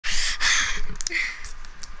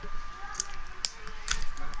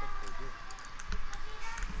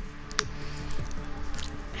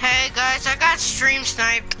Hey guys, I got stream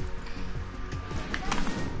sniped.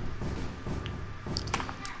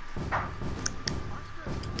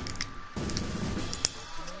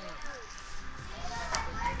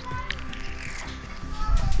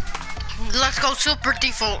 Let's go super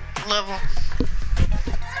default level.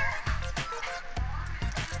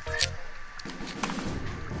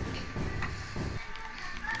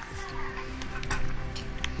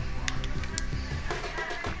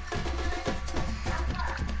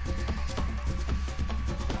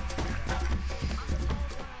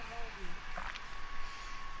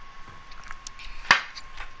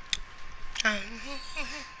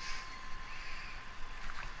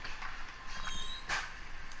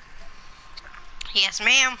 Yes,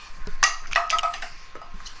 ma'am.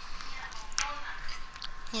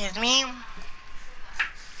 Yes, ma'am.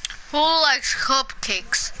 Who likes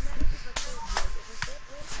cupcakes?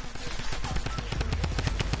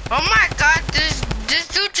 Oh my god, this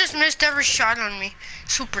dude just missed every shot on me.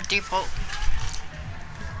 Super default.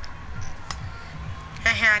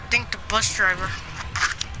 I think the bus driver.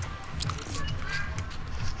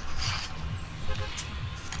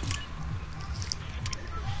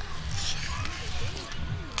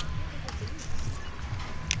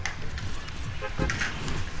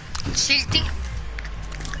 Silty.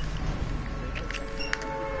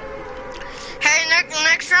 Hey,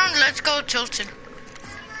 next round, let's go tilted.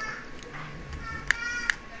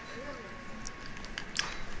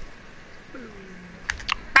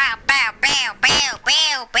 Bow, bow, bow, bow,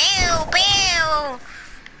 bow, bow, bow.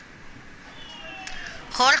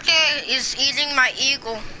 Jorge is eating my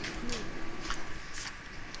eagle.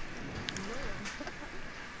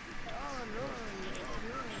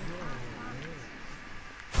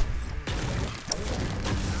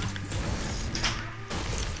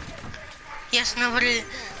 Yes, nobody.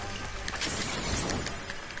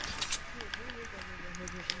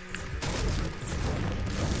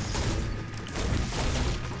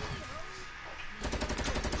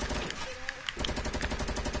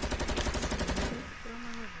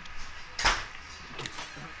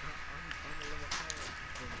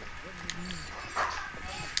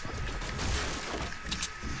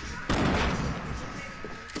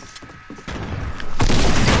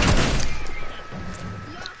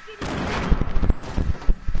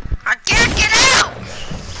 I can't get out!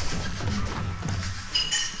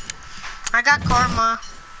 I got karma.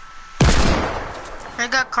 I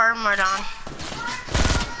got karma on.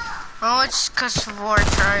 Oh, it's because War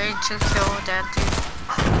tried to kill that dude.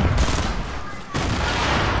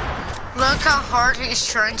 Look how hard he's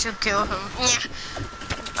trying to kill him. Yeah.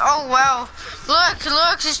 Oh wow.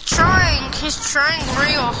 Look, he's trying. He's trying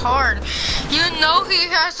real hard. You know he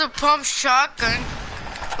has a pump shotgun.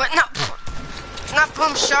 But not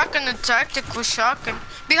pump shotgun, a tactical shotgun.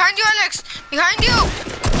 Behind you, Alex! Behind you!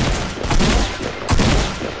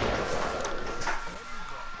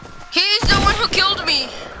 He's the one who killed me.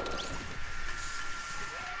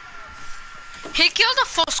 He killed a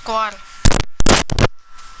full squad.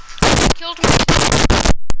 He killed me.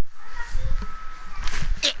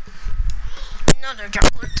 Another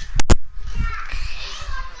droplet.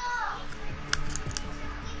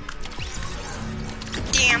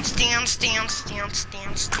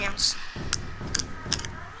 Dance.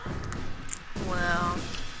 Well,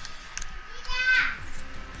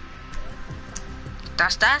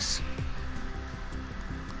 that's.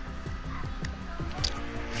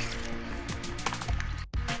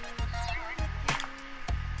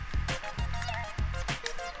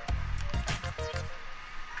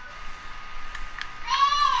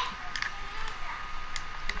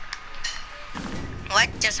 What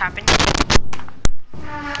just happened?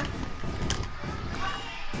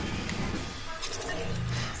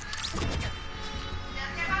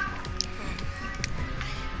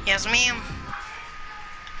 Yes, ma'am.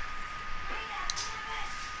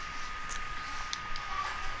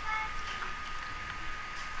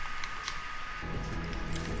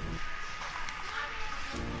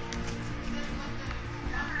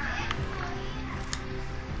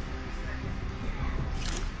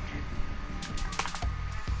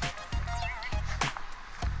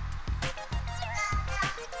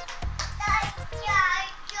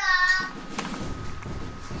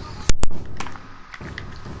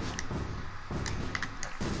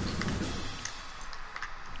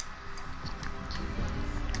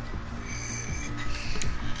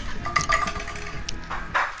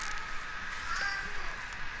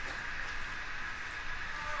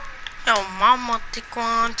 Yo, mama, take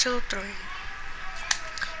 1, 2, 3.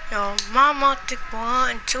 Yo, mama, take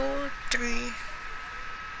 1, 2, 3.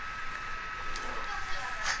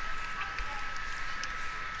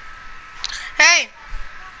 Hey!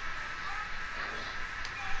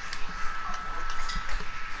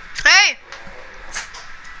 Hey!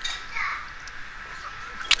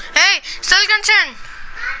 Hey! Salganchen!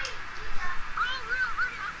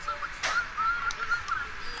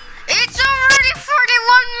 It's already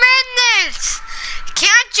 41 minutes!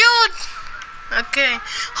 Can't you? Okay.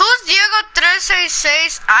 Who's Diego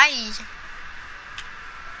 366? Ay.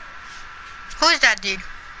 Who's that dude?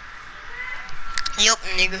 Yup,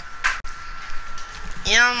 nigga.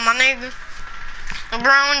 Yeah, my nigga.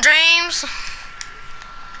 LeBron James.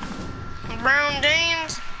 LeBron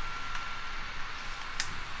James.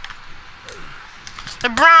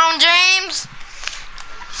 LeBron James.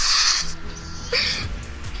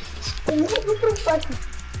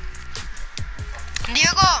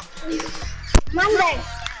 Diego. Mande.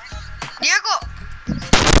 Diego.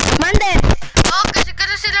 Mande. Oh, que si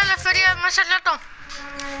quieres ir a la feria más al rato.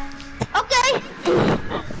 Ok.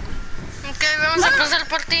 Ok, vamos a pasar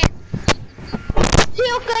por ti. Sí,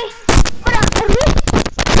 ok. Para,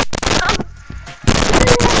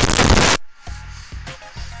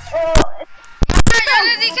 Ya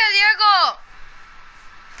le dije a Diego.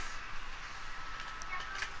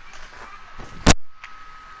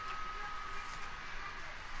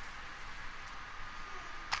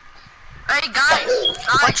 Hey guys,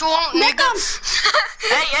 What you want, nigga?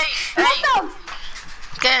 hey.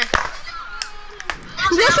 ¿Qué?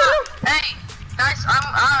 Hey, guys,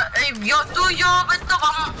 tú y yo, Beto,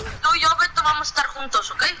 vamos a estar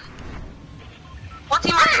juntos, ¿ok? What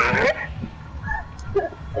team are you?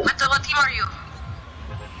 Beto, what team are you?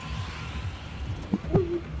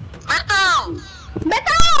 Beto!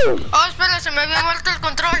 ¡Beto! Oh, espera, se me había muerto el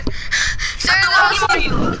control. Beto, what team are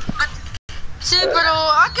you? Sí,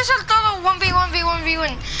 pero hay que hacer todo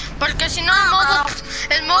 1v1. Porque si no,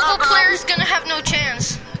 el mobile player is gonna have no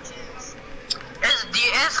chance.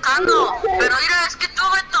 Es Cando, pero mira, es que tú,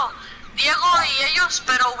 Beto, Diego y ellos,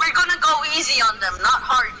 pero we're gonna go easy on them, not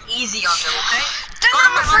hard, easy on them, okay? Then Go to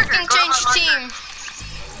I'm my gonna marker, freaking go to change my team.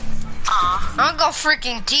 marker. I'm gonna go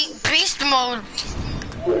freaking deep beast mode.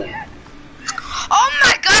 Oh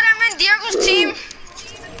my god, I'm in Diego's team.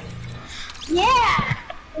 Yeah.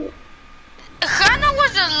 Hannah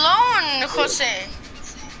was alone, Jose.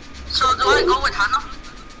 So do I go with Hannah?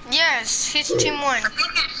 Yes, he's team 1. I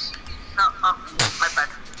think it's... No, my bad.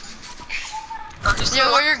 Oh, he's Yeah,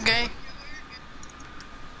 team well, one. you're gay.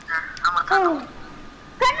 I'm a Hannah.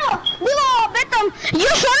 Cano, digo, Beto, yo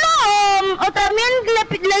solo o también le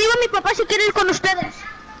digo a mi papá si quiere ir con ustedes.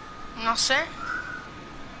 No sé.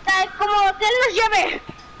 Como que él nos lleve.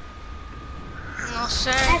 No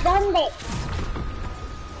sé. ¿A dónde?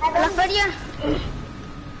 ¿A la feria?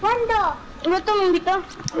 ¿Cuándo? Beto me invitó.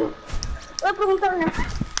 Voy a preguntarle.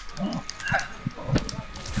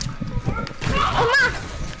 Mamá,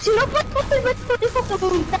 si no fue Beto, el Beto dijo que me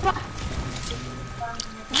invitaba.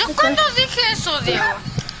 ¿Yo cuándo dije eso, Diego?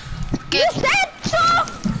 ¿Qué es eso?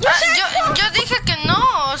 Yo dije que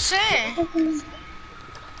no, sé.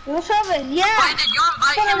 No sabes, ya. Wait, did you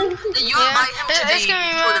invite him? Did you Yeah. invite him to Es que mi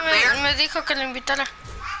the mamá fair? me dijo que lo invitara.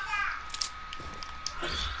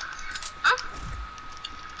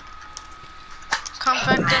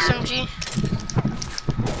 Compact SMG.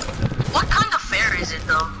 What kind of fair is it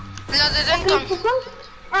though? La de Denton.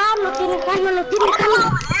 Ah, no tiene Cano, no tiene Cano.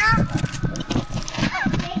 Over there?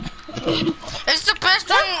 It's the best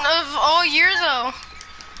one of all year, though.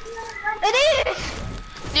 It is.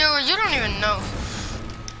 Diego, you don't even know.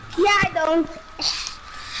 Yeah, I don't.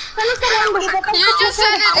 You just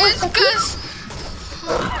said it is because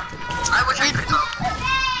I wish I could go.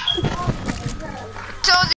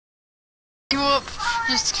 tell you up.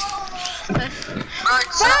 Just...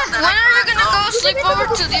 Alright, so When are we gonna go sleep over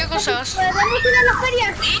to Diego's house? ¿Podemos ir a la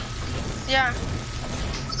feria? ¿Sí? Yeah.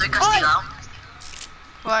 Estoy castigado.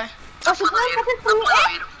 Why? No puedo ir, no puedo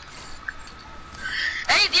ir.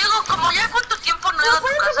 Hey, Diego, como ya cuánto tiempo no he ido a tu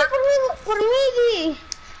casa. Por mí.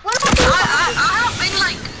 I have been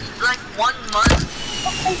like 1 month.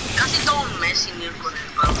 Casi todo un mes sin ir con él,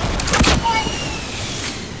 bro.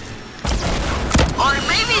 Or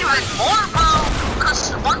maybe even more, bro.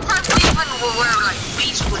 Cause one time we even were like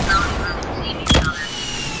beasts without even seeing each other.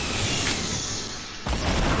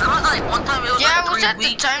 That was like one time it was Yeah, like it was 3 at the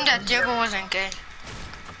weeks. time that Diego wasn't gay.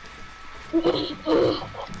 What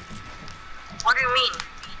do you mean?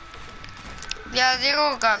 Yeah,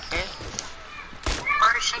 Diego got gay. Why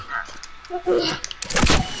are you saying that?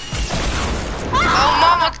 Oh,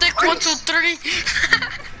 mama, take 1, 2, 3.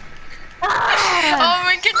 Oh,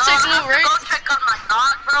 man, can check I Lou, have to right? go check on my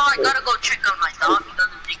dog, bro. I gotta go check on my dog. He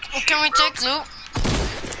doesn't think shit, Can we bro. take loot?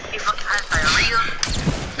 He fucking has diarrhea.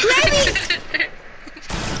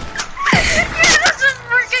 That's a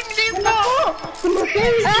freaking default.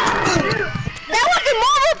 That was a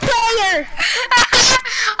mobile player.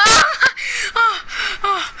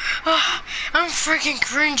 I'm freaking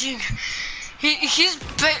cringing.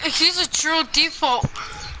 He's a true default.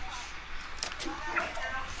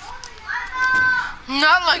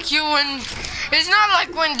 Not like you when it's not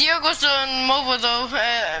like when Diego's on mobile though,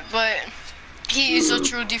 but he is a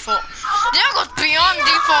true default. Diego's beyond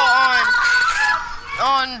default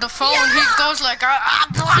on the phone. Yeah. He goes like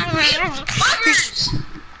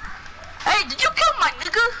Hey, did you kill my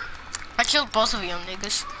nigga? I killed both of you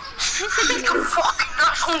niggas. You fucking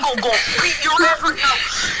ass, I'm gonna go beat your ass right now.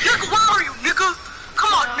 Nigga, where are you, nigga?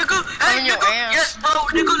 Come on, nigga. Hey, nigga. Yes, bro,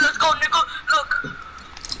 nigga, let's go, nigga. Look.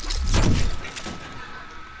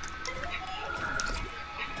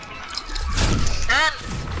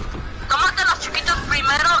 Tómate las chiquitas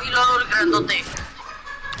primero y luego el grandote.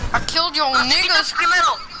 I killed your las niggas. Chiquitas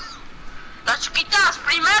primero. Las chiquitas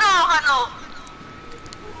primero, Jano.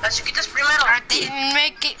 Las chiquitas primero. I didn't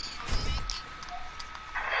make it.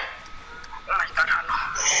 Oh my god, Jano.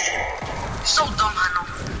 So dumb, Jano.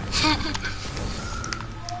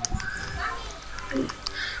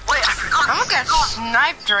 Wait, I forgot. I'm gonna get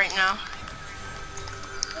sniped right now.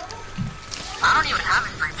 I don't even have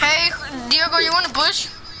it right now. Hey, Diego, you want to push?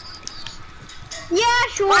 Yeah,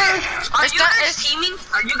 sure. Wait, are you guys teaming?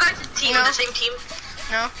 Are you guys a team No. the same team?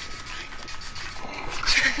 No.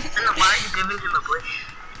 And then why are you giving him a push?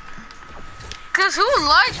 Cause who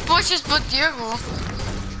likes pushes but Diego?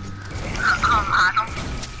 Hano.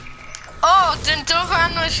 Oh, then tell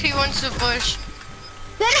Hano if he wants to push.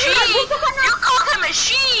 She? You call him a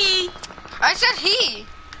she? I said he.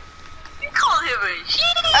 You call him a she?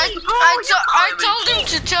 I told him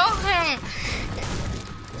to tell him.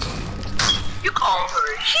 You call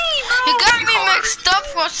her a she, bro. He got me mixed up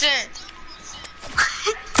for it.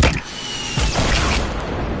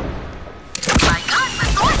 My god,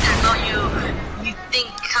 I didn't know you think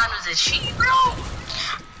Hano's a she, bro.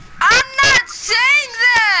 I'm not saying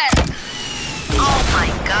that. Oh my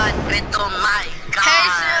god, Beto, my god. Hey,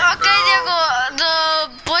 okay, bro. Diego, the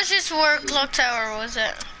bushes where Clock Tower was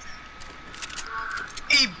at.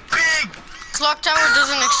 A big. Clock Tower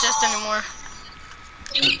doesn't exist anymore.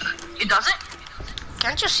 It doesn't?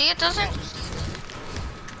 Can't you see it doesn't?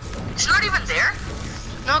 It's not even there?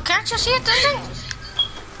 No, can't you see it doesn't?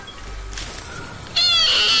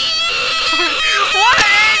 What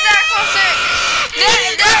is that closer?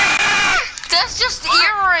 That's just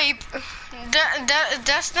ear rape.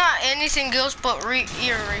 That's not anything else but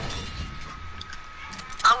ear rape.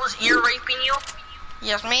 I was ear raping you?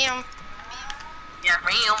 Yes, ma'am. Yes,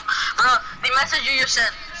 ma'am. Bro, the message you just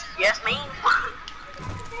sent. Yes, ma'am.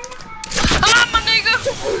 Ah, my nigga!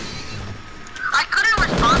 I couldn't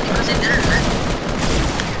respond because it didn't let me.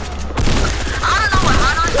 I don't know what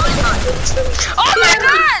Hano is doing, but... Oh my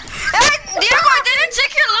god! Hey, Diego, I didn't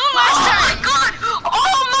take your loot last time! Oh my god!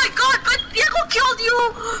 Oh my god! But Diego killed you!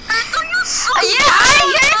 Beto, you so Yeah, I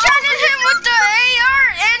headshotted him with the AR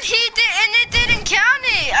and it didn't count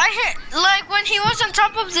it. I hit, like when he was on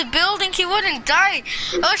top of the building, he wouldn't die.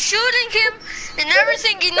 I was shooting him and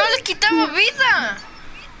everything y no le quitaba vida.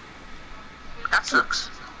 That sucks.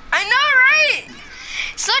 I know, right?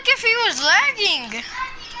 It's like if he was lagging.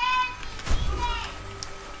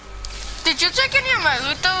 Did you take any of my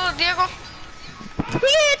loot though, Diego?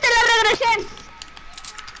 Sí, te la regresé.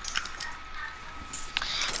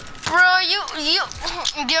 Bro,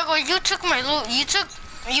 Diego, you took my loot. You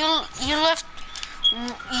left.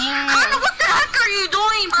 Hano, what the heck are you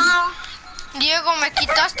doing, bro? Diego, me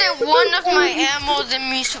quitaste one of my ammo de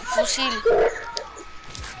mi fusil.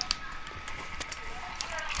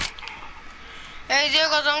 Hey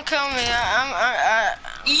Diego, don't kill me.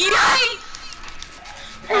 Yay!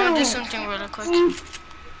 I'm gonna do something really quick.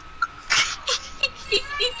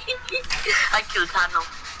 I killed Hano.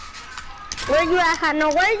 Where you at, Hano?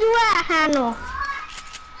 Where you at, Hano?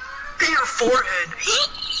 In your forehead.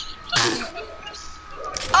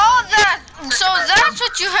 Oh, so that's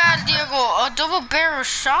what you had, Diego. A double barrel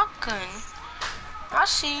shotgun. I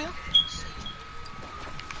see you.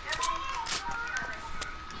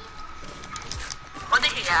 What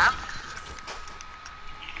did he have?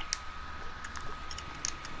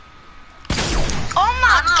 Oh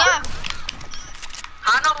my god.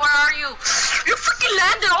 Hano, where are you? You freaking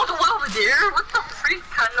landed all the way over there. What the freak,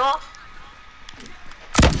 Hano?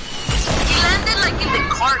 He landed like in the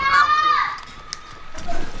cart mountain.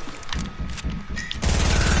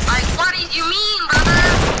 Like, what did you mean, brother?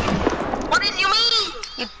 What did you mean?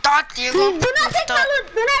 Diego, Do not take my loot.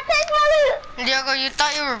 Do not take my loot. Diego, you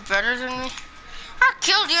thought you were better than me? I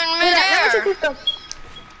killed you in Let me take midair. this stuff.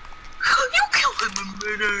 You killed him in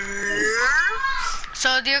midair.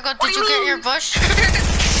 So, Diego, did you get your bush?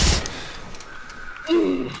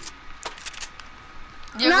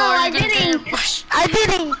 Diego, No, are I you gonna get your didn't. bush? I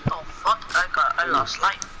didn't. Oh fuck, I lost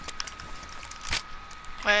light.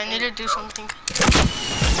 Wait, I need to do something.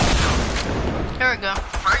 Here we go.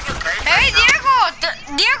 Are you okay? Hey, Diego!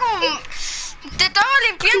 Diego, te estaba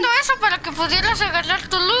limpiando eso para que pudieras agarrar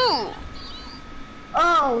tu loot.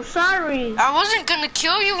 Oh, sorry. I wasn't gonna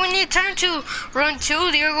kill you when you turned to run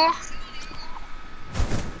too, Diego.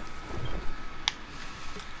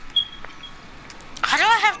 How do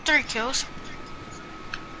I have 3 kills?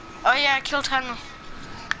 Oh yeah, I killed Hannah.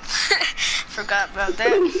 Forgot about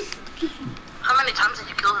that. How many times did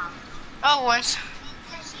you kill him? Oh, once.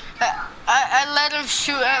 I let him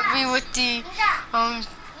shoot at me with the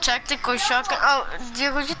tactical shotgun. Oh,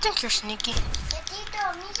 Diego, you think you're sneaky?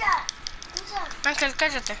 Ángel,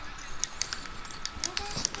 cállate.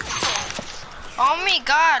 Oh my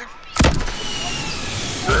god.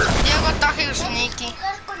 Diego thought he was sneaky.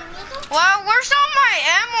 Wow, where's all my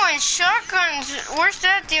ammo and shotguns? Where's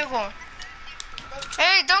that, Diego?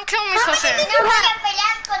 Hey, don't kill me, Jose.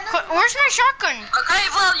 Where's my shotgun? Okay,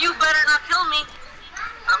 well, you better not kill me.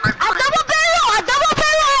 A double barrel. I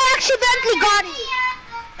accidentally got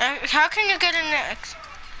it. How can you get an X?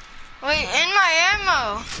 Wait, in my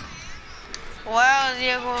ammo. Wow,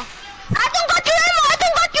 Diego. I don't got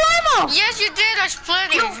your ammo. Yes, you did. I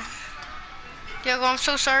split it. Diego, I'm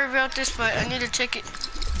so sorry about this, but I need to check it.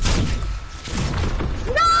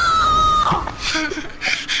 No!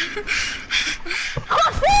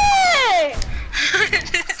 Jose!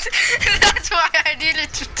 That's why I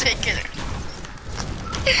needed to take it.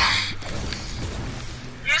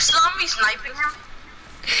 You saw me sniping him?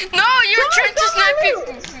 No, you were trying to snipe me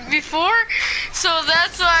before, so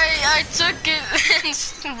that's why I took it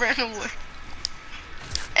and ran away.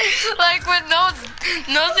 Like with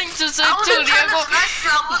nothing to say I to wasn't trying Diego. to snipe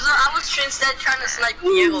you, I was instead trying to snipe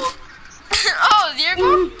Diego. Oh,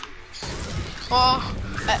 Diego? Well,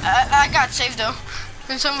 I got saved though.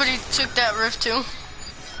 And somebody took that rift too.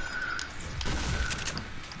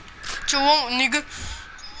 You won't, nigga.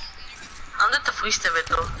 ¿Dónde te fuiste,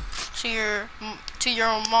 Beto? To your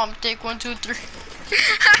own mom. Take 1, 2, 3.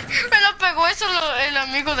 Me lo pegó eso el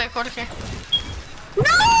amigo de Jorge.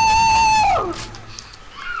 No!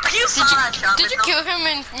 You saw that shot, Did you Beto? kill him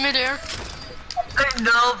in midair?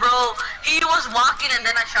 No, bro. He was walking and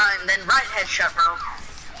then I shot him. Then right headshot, bro.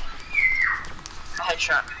 A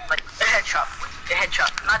headshot. Like, a headshot. A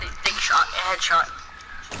headshot. Not a big shot. A headshot.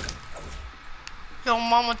 Yo,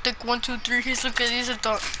 mama, take 1, 2, 3. Es lo que dice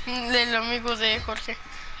el amigo de Jorge.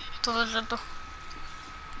 Todo el rato.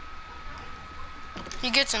 He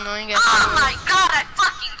gets annoying after Oh my god, I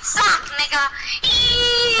fucking suck, nigga.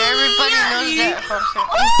 everybody knows that, Jorge.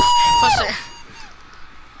 Jose.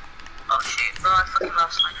 Oh shit, bro, I fucking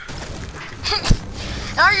lost my...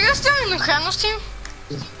 Are you still in the Candles team?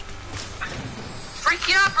 Freak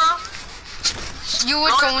you out, bro. You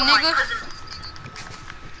would go, nigga?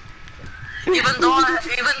 Even though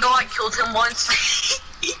I killed him once.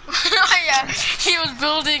 Oh yeah, he was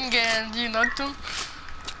building and you knocked him.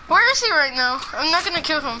 Where is he right now? I'm not gonna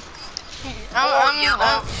kill him. I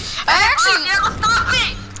actually... Diego, stop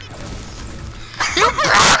me! You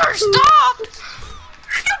better stop!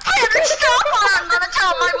 You better stop or I'm gonna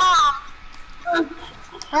tell my mom.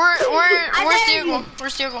 Where's Diego?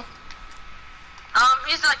 Where's Diego?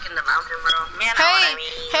 He's like in the mountain, bro. Man, know what I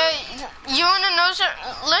mean. Hey, you wanna know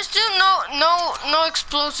something? Let's do no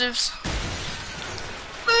explosives.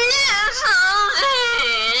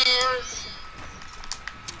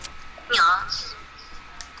 Yes.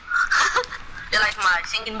 You like my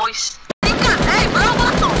singing voice? Hey, bro,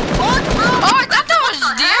 what the fuck, bro? Oh, I thought that was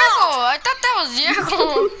Diego. I thought that was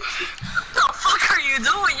Diego. What the fuck are you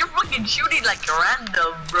doing? You're fucking shooting like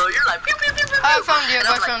random, bro. You're like pew pew pew pew. I found And Diego.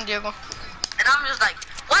 I'm I found Diego. And I'm just like,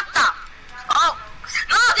 what the? Oh,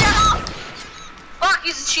 no, Diego! Fuck,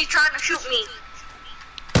 she's trying to shoot me.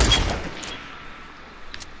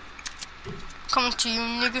 Coming to you,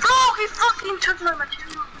 nigga. Bro, he fucking took my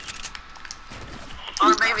material.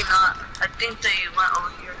 Or maybe not. I think they went over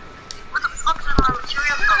here. Where the fuck did my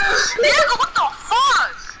material come? Diego, what the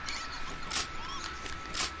fuck?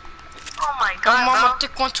 Oh my god, Mama, bro.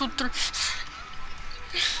 take 1, 2, 3.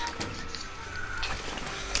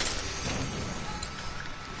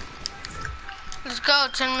 Let's go,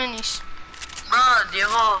 10 minis. Bro,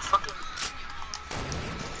 Diego fucking...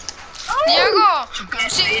 Diego,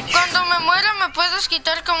 sí, cuando me muera me puedes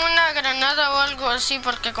quitar como una granada o algo así,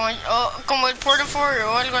 porque como el portafort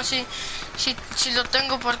o algo así, si lo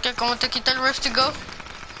tengo, porque como te quita el Rift to Go.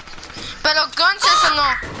 Pero guns eso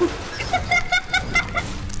no.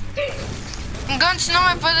 Guns no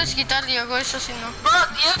me puedes quitar, Diego, eso sí no. Bro,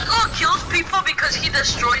 Diego kills people because he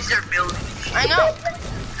destroys their building. I know.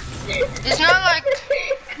 It's not like...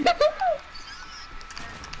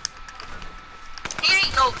 He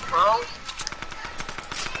ain't no pro.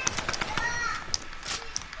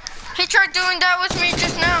 He tried doing that with me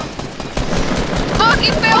just now. Look,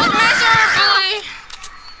 he failed miserably.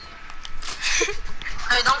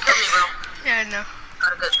 Hey, don't kill me, bro. Yeah, I know.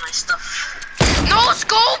 Gotta get my stuff. No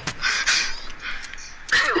scope!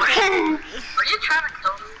 Wait, are you trying to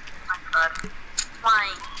kill me? Oh my god.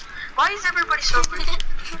 Why? Why is everybody so rude?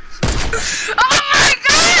 ¡Oh my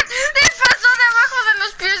god! ¡Les pasó debajo de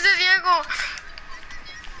los pies de Diego!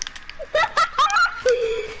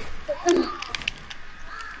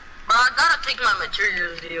 Bro, I gotta take my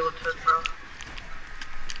materials deal with it, bro.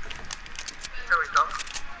 There we go.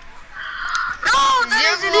 No, that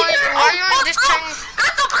Diego, isn't it. why are you in this tiny...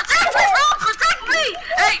 Beto, protect me, bro! Protect me!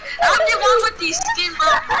 Hey, I'm the one with these skins, bro.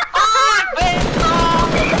 Oh, Beto!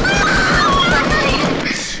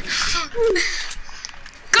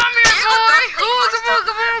 Come here, boy! Come on.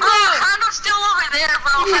 Bro, Hannah's still over there,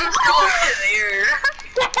 bro. Hannah's still over there.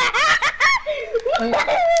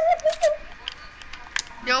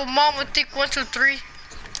 Yo, mom would think 1, 2, 3.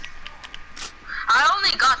 I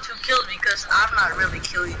only got 2 kills because I'm not really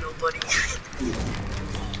killing nobody.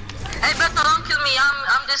 Hey, Beto, don't kill me.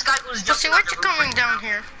 I'm this guy who's Pussy, jumping. what you coming down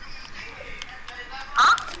here?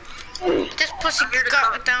 Huh? This pussy I'm here to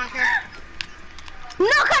got come. down here. No,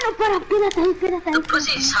 Jano, quédate ahí, quédate ahí. The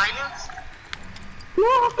pussy is hiding.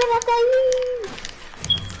 No, quédate ahí.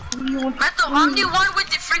 Beto, I'm the one with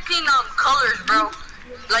the freaking colors, bro.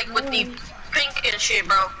 Like with the pink and shit,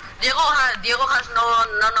 bro. Diego has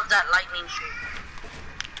none of that lightning shit.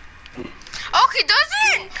 Oh, he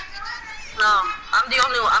doesn't! No, I'm the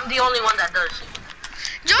only one that does.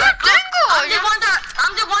 Yo Look, tengo!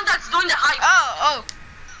 I'm the one that's doing the hype. Oh.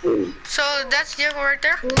 So that's Diego right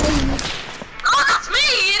there? Oh, that's me,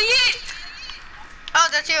 idiot! Oh,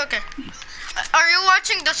 that's you, okay. Are you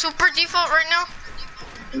watching the super default right now?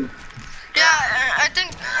 Yeah, I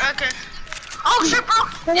think, okay. Oh shit, bro!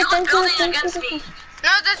 Diego's building against me.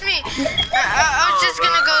 No, that's me. I was just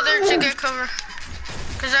gonna go there to get cover.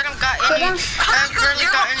 Cause I don't got any, I barely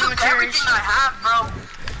got any Diego took materials. everything I have, bro.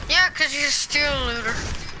 Yeah, cause he's still a looter.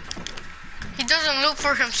 He doesn't loot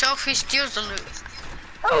for himself, he steals the loot.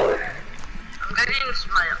 I'm getting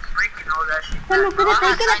my freaking all that shit. Jano, quédate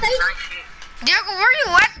ahí, quédate ahí. Shit. Diego, where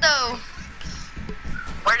you at though?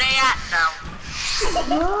 Where they at now?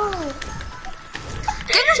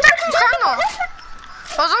 ¿Quién está con Carlos?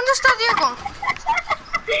 ¿O dónde está Diego?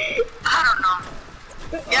 I don't know.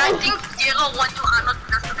 Yeah, I think Diego went to Hano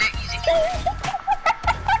just to get easy kills.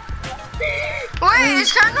 Wait,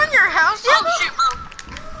 is Carlos in your house, Diego? Oh shit, bro.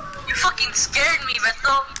 You fucking scared me,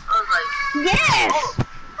 Beto. I was like, Yes.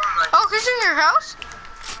 Oh, he's in your house?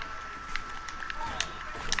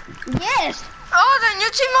 Yes. Oh, then you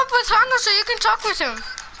team up with Hana so you can talk with him.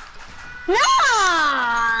 No.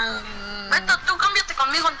 Beto, tú cámbiate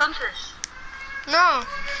conmigo entonces. No,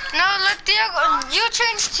 look, Diego, you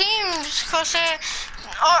change teams, Jose.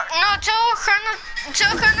 Or no, tell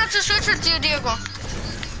Hana to switch with you, Diego.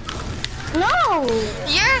 No.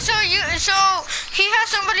 Yeah, so he has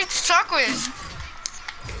somebody to talk with.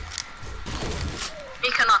 He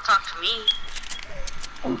cannot talk to me.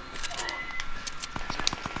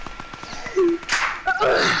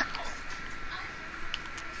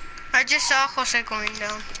 I just saw Jose going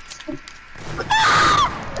down.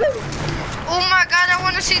 Oh my god, I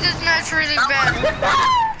want to see this match really bad. What the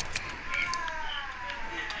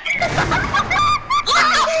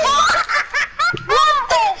fuck? What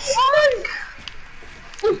the fuck?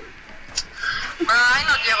 Bro, I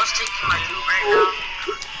know Diego's taking my loot right now.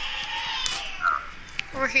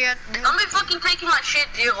 We're here. Don't be fucking taking my shit,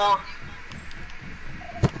 Diego.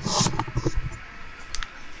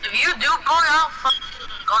 If you do go out, fucking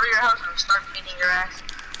go to your house and start beating your ass.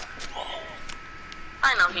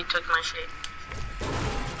 I know he took my shit.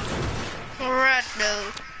 Right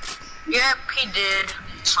though. Yep, he did.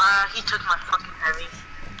 He took my fucking heavy.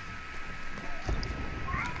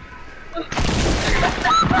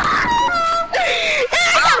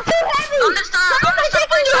 Don't stop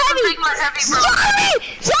taking my heavy, bro.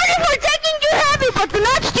 Sorry for taking your heavy, but do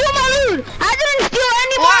not steal my loot. I didn't steal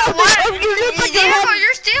any more of your loot, but your Diego, heavy.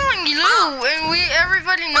 you're stealing loot, and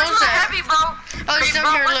everybody knows Where's my that. heavy, bro? Oh, he's Hey, down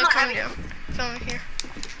bro, here. where's Look, my come heavy? down. Come here.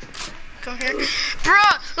 Come here. Bro,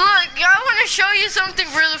 look, I want to show you something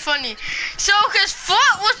really funny. So his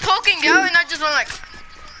foot was poking out and I just went like,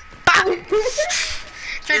 bah!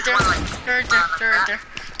 It's right there. Right there.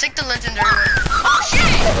 Take the legendary one. Oh shit!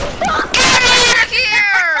 Get out of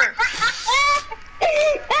here!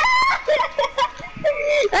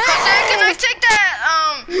 Jose, can I take that,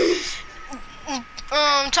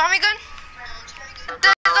 Tommy gun?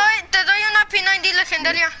 Te doy una P90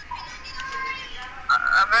 legendaria.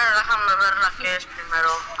 A ver, déjame ver la que es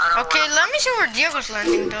primero. Okay, let me see where Diego's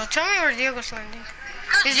landing though. Tell me where Diego's landing.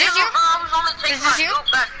 Is this Diego, you? I was only taking Is this my you?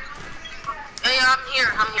 loot back. Yeah, I'm here.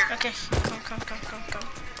 Okay, come.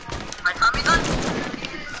 My Tommy gun?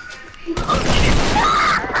 Oh shit.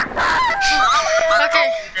 Okay,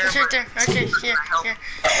 it's right there. Okay, here.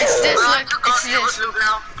 It's this, look, it's this. Loot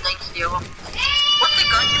now. Thanks, Diego. What's the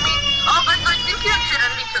gun you mean? Oh, but I think you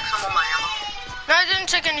accidentally took some of my ammo. No, I didn't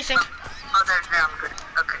take anything. Oh, there, I'm good.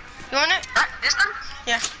 Okay. You want it? This gun?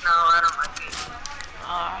 Yeah. No, I don't like it.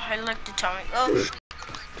 I like the Tommy. Oh.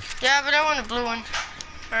 Yeah, but I want a blue one.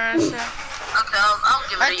 Okay, I'll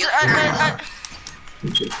give it to you.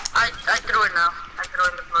 I threw it now. I threw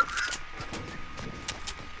it in the plug.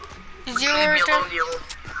 Is Diego right there?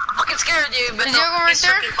 I'm fucking scared of you, but Is Diego right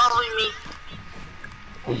there? He's following me.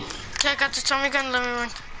 Okay, I got the Tommy gun. Let me run.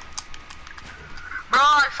 Bro,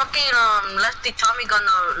 I fucking left the Tommy gun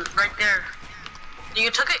right there. You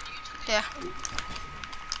took it? Yeah.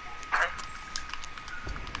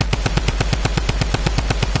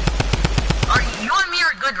 Okay. You and me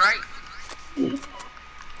are good, right?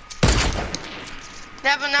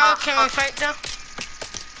 Yeah, but now can we fight though?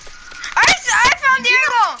 I found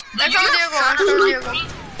Diego! I found Diego.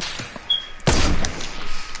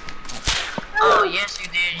 Oh, yes you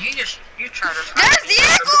did. You tried to snipe That's me.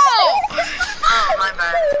 Diego! Oh, my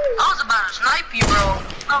bad. I was about to snipe you, bro.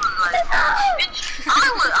 I was like, bitch,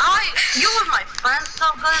 you were my friend so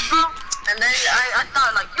good, bro. And then I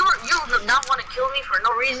thought, like, you would not want to kill me for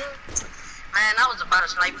no reason. Man, I was about to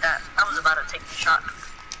snipe that. I was about to take the shot.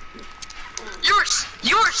 You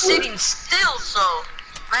were sitting still, so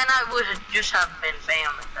man, I would just have been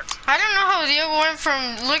bam. I don't know how Diego went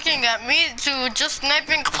from looking at me to just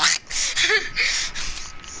sniping.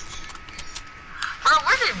 Bro,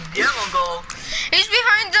 where did Diego go? He's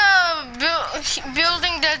behind the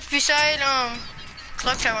building that's beside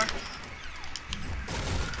clock tower.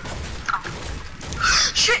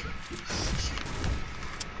 Shit!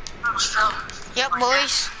 I almost fell. Yep,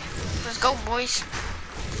 boys. Let's go, boys.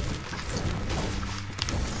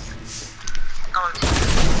 Bro,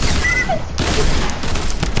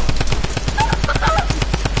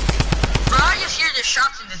 I just hear the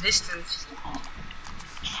shots in the distance.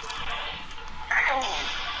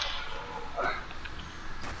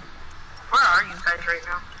 Where are you guys right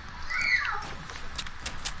now?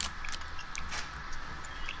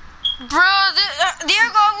 Bro,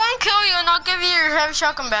 Diego, I won't kill you and I'll give you your heavy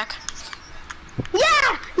shotgun back.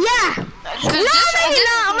 Yeah.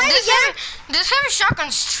 This heavy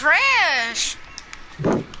shotgun's trash.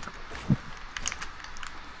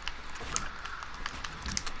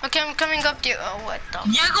 Okay, I'm coming up to you. Oh, what the?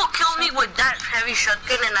 Diego killed me with that heavy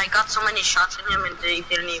shotgun and I got so many shots in him and they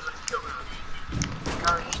didn't even kill him.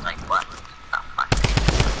 I was just like, what the fuck?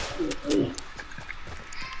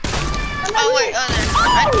 Oh, wait, there.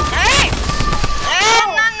 Hey!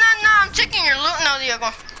 No, I'm taking your loot now,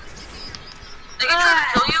 Diego. Did he try to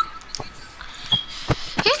kill you?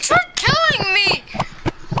 He tried killing me!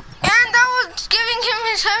 And I was giving him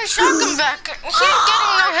his heavy shotgun back. He ain't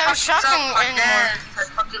getting no heavy shotgun anymore. I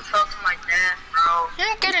fucking fell to my death, bro. He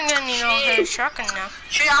ain't getting any no heavy shotgun now.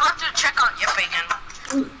 Shit, I'll have to check on Yip again.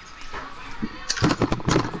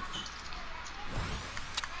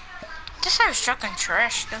 This heavy shotgun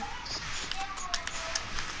trash, though.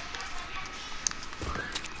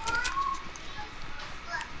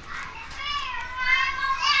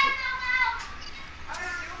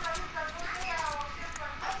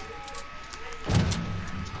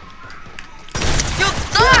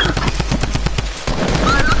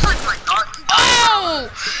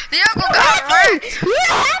 Diego got wrecked! You're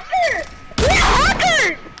a hacker! You're a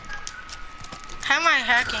hacker! How am I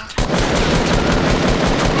hacking?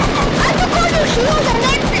 I took all your shield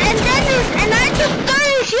and I took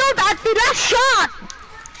 30 shield at the last shot!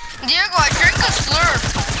 Diego, I drank a slurp.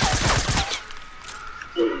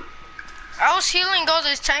 I was healing all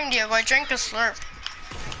this time, Diego. I drank a slurp.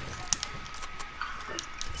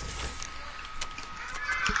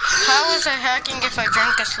 How was I hacking if I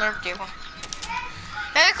drank a slurp, Diego?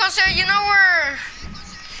 Hey, Jose, you know where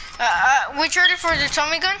we traded for the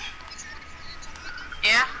Tommy gun?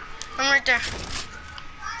 Yeah? I'm right there.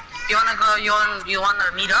 You wanna go, you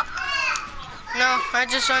wanna meet up? No, I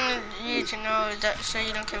just wanted you to know that so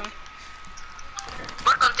you don't kill me.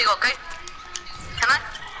 Voy contigo, okay? Can I?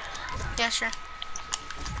 Yeah, sure.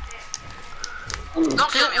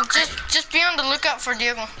 Don't kill me, okay? Just be on the lookout for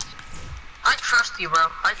Diego. I trust you, bro.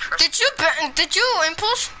 I trust you. Did you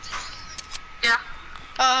impulse? Yeah.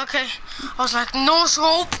 Oh, okay. I was like, no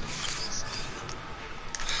scope.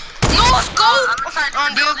 No scope I'm inside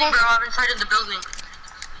on the building, Diego. bro. I'm inside of the building.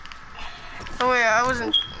 Oh wait, I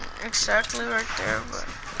wasn't exactly right there, but.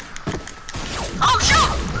 Oh, shoot!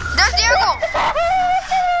 That's Diego!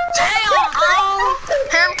 Damn, bro!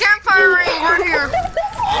 Hey, I'm campfiring, we're here.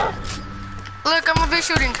 Look, I'm gonna be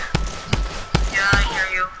shooting. Yeah, I hear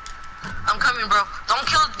you. I'm coming, bro. Don't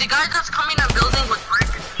kill the guy that's coming in building with brick.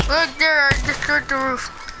 Look there, I destroyed the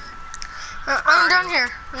roof. I'm down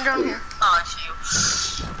here. I'm down here. Oh, I see you.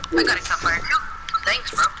 I got a campfire too.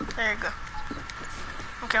 Thanks, bro. There you go.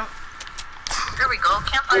 Okay. There we go.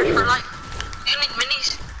 Campfire for life. Do you need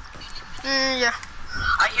minis? Yeah.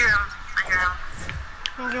 I hear him. I hear him.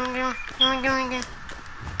 Give me.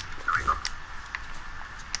 There we go.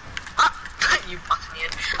 Ah, you fucked me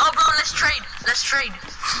in. Oh, bro, let's trade. Let's trade.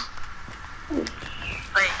 Wait,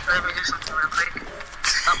 let me do something real quick.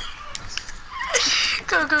 Oh.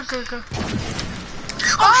 Go.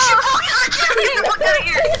 Oh, shit, bro, get out of here! Get out of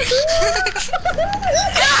here!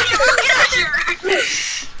 Get out of here!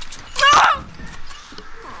 No!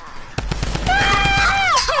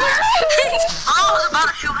 I was about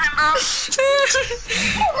to shoot him, bro.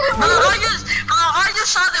 I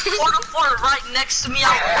just saw the portal fort right next to me. I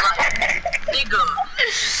was like, nigga.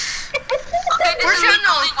 Okay, this is me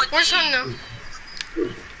calling with Where's Hunno?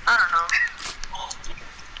 I don't know.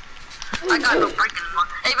 I got no breaking one.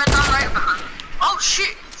 Hey, but I'm right behind. Oh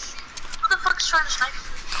shit! Who the fuck is trying to snipe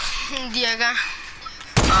me? Diego.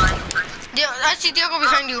 I see Diego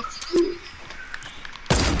behind you.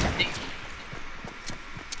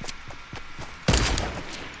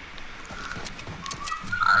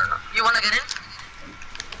 I don't know. You wanna get in?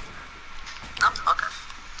 No? Okay.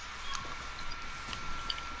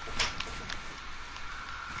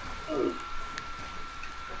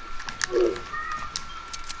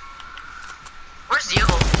 Where's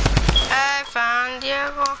Diego? I found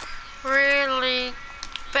Diego really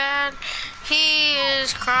bad. He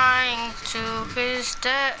is crying to his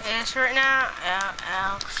dad right now.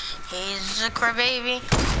 Ow. He's a crybaby.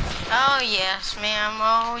 Oh yes, ma'am.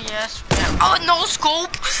 Oh yes, ma'am. Oh, no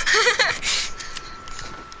scope.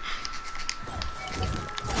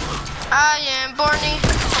 I am Barney.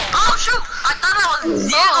 Oh shoot! I thought I was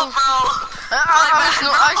Diego, bro.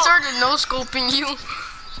 I started no scoping you.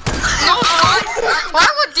 No scope. Why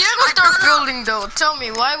would Diego start building though? Tell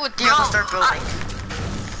me, why would Diego start building?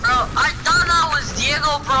 Bro, I thought I was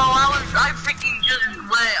Diego, bro. I freaking just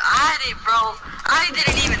went at it, bro. I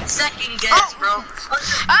didn't even second guess, bro.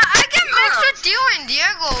 I get mixed with you and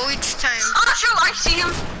Diego each time. Oh shoot, I see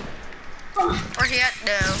him. Where's he at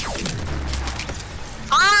now?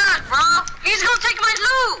 Fuck, bro. He's gonna take my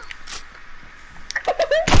loot.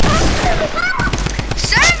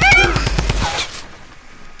 7!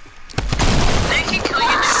 They can kill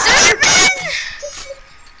you. 7!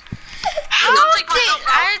 How Don't take my did loot,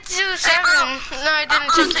 bro. I do 7? Hey, No, I didn't I'm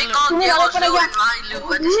gonna take take the all loot. Diego's loot and my loot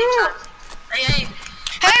at the same time. Hey.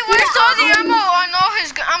 Hey, waste all the ammo on all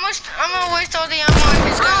his guns. I'm gonna waste all the ammo on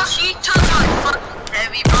his Bro, guns. he took my fucking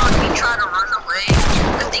heavy, bro. He tried to run away.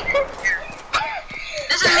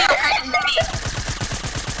 This is me, okay?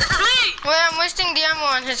 This is me. Wait, I'm wasting the ammo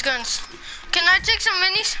on his guns. Can I take some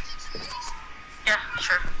minis? Yeah,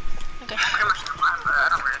 sure. Okay. Pretty much the plan, but I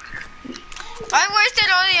don't really care. I wasted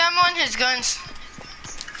all the ammo on his guns.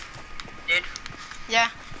 Dude. Yeah.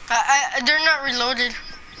 They're not reloaded.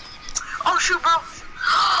 Oh shoot, bro.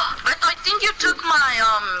 I think you took my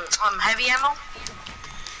heavy ammo.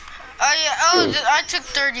 Oh yeah. Oh, I took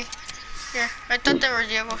 30. Here, I thought they were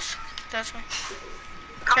Diego's. That's why.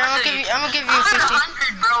 Here, I'm gonna give you 50. I had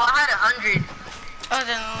 100, bro. I had 100. Oh,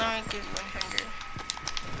 then let me give you 100.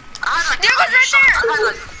 I had like Diego's right there. I had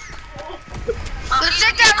like, Let's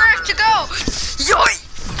take that rift to go. Yoy!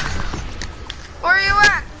 Where are you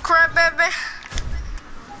at, crap baby?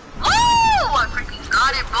 oh, I freaking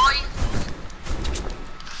got it, boy.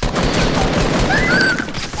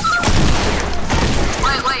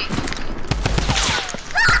 Wait.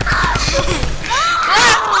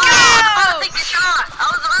 I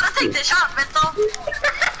was about to take the shot, Beto.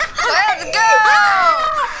 Let's go!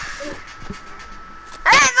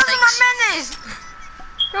 Hey, those are my minis!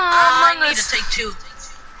 I need to take 2.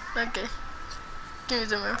 Okay. Give me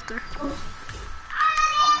them after. There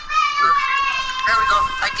we go.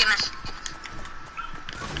 I can.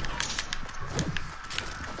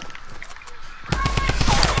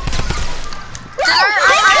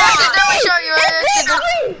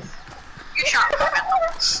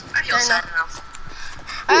 right now.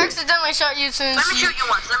 I accidentally shot you since. Let me shoot you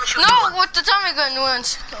once. Let me shoot you No, once. with the Tommy gun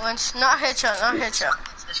once. Not headshot, not headshot.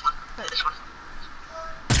 This one. This one.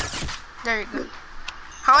 There you go.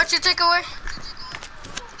 How much you take away?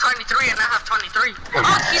 23 and I have 23.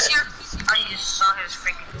 Oh, he's here. I just saw his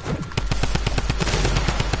freaking.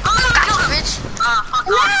 Oh, no, Gotcha, kill him. bitch. Fuck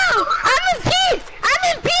No, off. I'm in peace. I'm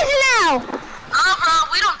in peace now. Oh, bro,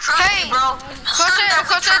 we don't trust Hey, you, bro.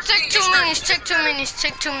 Jose, take 2 minis, take 2 minis,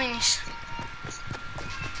 take 2 minis.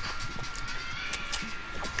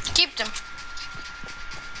 Keep them.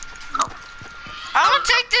 I'm gonna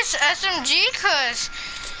take this SMG cause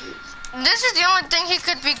this is the only thing he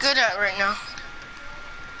could be good at right now.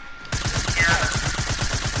 Yeah.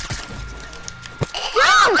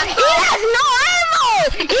 No, he has no ammo.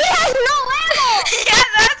 He has no ammo. Yeah,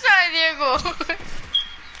 that's right, Diego.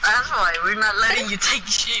 That's why we're not letting you take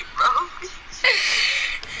shit, bro.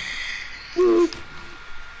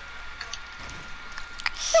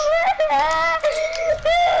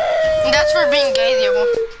 That's for being gay, Diego.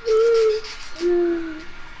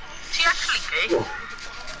 Is he actually gay?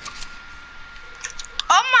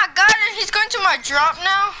 Oh my god, and he's going to my drop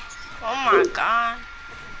now? Oh my god.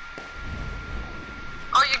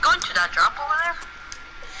 Oh, you're going to that drop over there?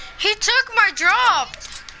 He took my drop.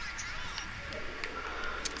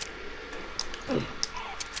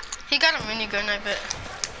 He got a minigun, I bet.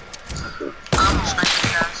 I almost sniped you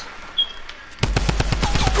guys.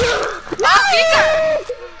 Oh, he got...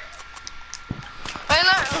 Wait,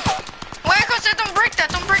 look. Wait, Jose, don't break that.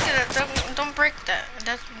 Don't break that. Don't break that.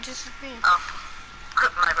 That's just me. Oh,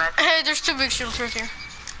 my bad. Hey, there's 2 big shields right here.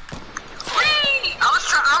 Whee!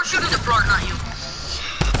 I was shooting the floor, not you.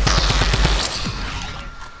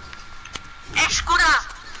 Escura!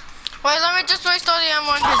 Wait, let me just waste all the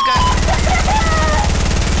ammo on his gun.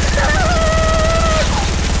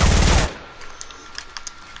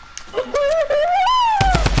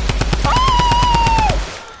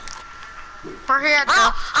 Where he at, Bro,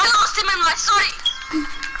 though? I lost him in my sight!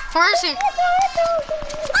 Where is he?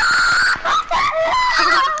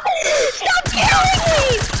 Stop killing me.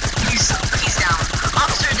 He's down.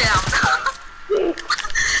 Officer down.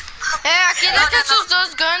 Hey, aquí dejas sus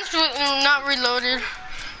 2 guns with, not reloaded.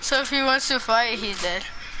 So if he wants to fight, he's dead.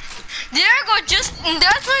 Diego,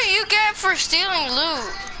 that's what you get for stealing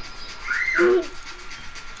loot.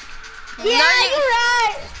 Yeah, you're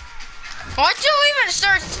right. Why'd you even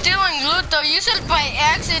start stealing loot though? You said by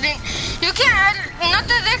accident. You can't, no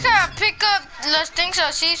te deja pick up las things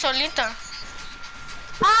así solita.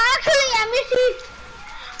 Actually, I'm missing.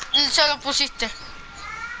 Se lo pusiste.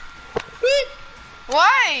 Sí,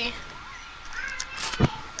 Why?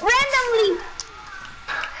 randomly.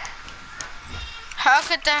 How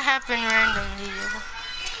could that happen randomly, Diego?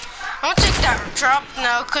 I'm gonna take that drop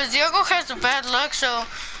now, cause Diego has the bad luck, so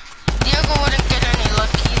Diego wouldn't get any luck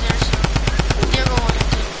either, so Diego wouldn't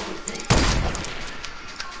get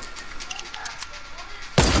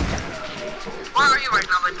Where are you right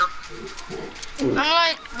now, Beto? I'm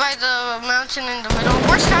like by the mountain in the middle.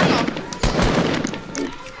 Where's Cano?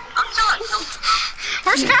 I'm still at Tilted.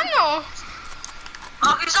 Where's Cano?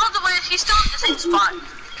 Oh, he's all the way, he's still at the same spot.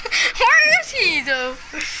 Where is he though?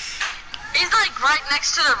 He's like right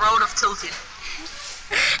next to the road of Tilted.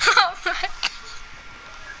 Oh my.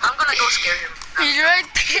 I'm gonna go scare him. He's right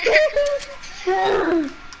there.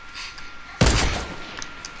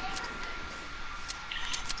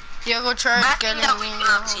 Diego tried Backing getting that we me.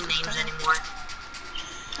 cannot see names anymore.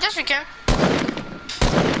 Yes, we can.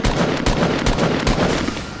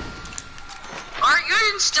 Are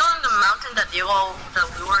you still in the mountain that we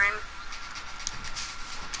were in?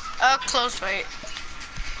 Close by it.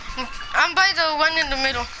 I'm by the one in the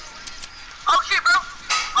middle. Oh shit, bro.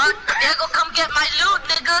 Diego, come get my loot,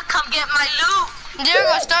 nigga. Come get my loot.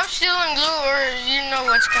 Diego, stop stealing loot or you know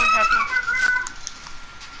what's gonna happen.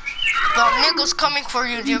 The nigga's coming for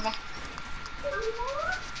you, Diego.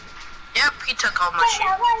 Yep, he took all my shit.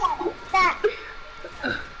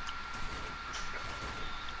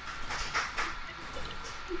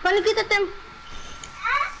 Funny, quítate.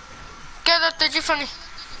 Quédate, Giovanni.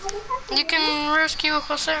 You can rescue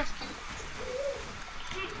Jose.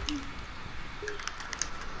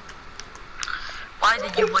 Why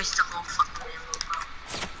did you waste the whole fucking ammo, bro?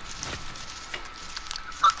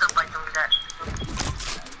 Fucked up by doing that.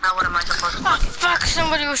 Now what am I supposed to do? Oh, fuck,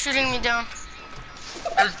 somebody was shooting me down.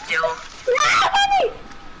 It was Diego.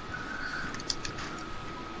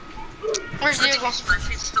 Where's Diego?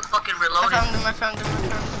 He's still fucking I reloading. found him.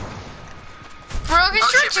 Bro, he's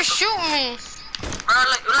trying to shoot me. Bro,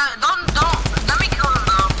 don't, let me kill him,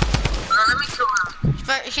 bro. Bro, let me kill him.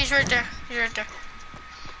 But he's right there. ¡Madre!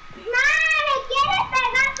 ¿Quieres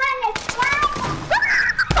pegar con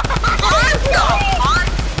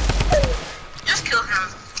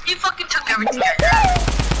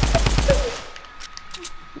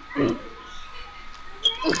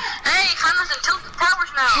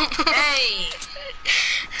Hey,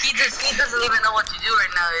 he doesn't even know what to do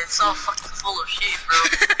right now. It's all fucking full of shit, bro.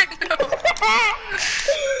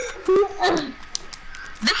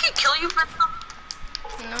 Did he kill you, Brenda?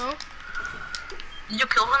 No. Did you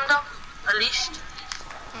kill him though? At least.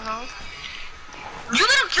 No. You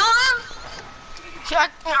didn't kill him?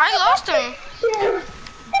 I lost him.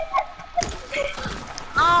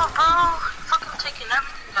 No, bro. Fucking taking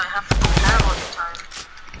everything I have to have all the time.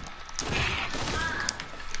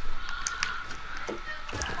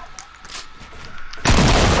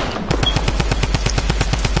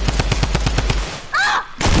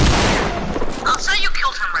 I'll say you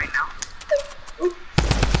killed him right now.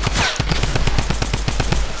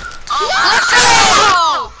 Oh, let's go!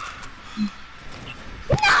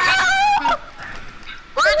 No!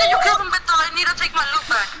 Where did you kill him, Beto? I need to take my loot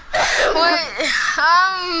back. Wait,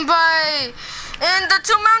 by... In the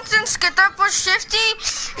two mountains que está por Shifty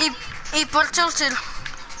y por Tilted.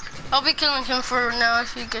 I'll be killing him for now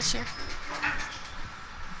if he gets here.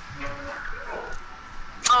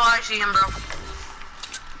 Oh, I see him, bro.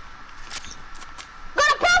 Got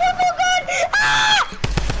a powerful gun! Ah!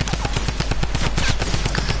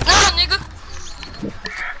 No, nigga.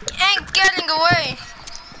 Ain't getting away.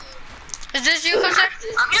 Is this you, Jose?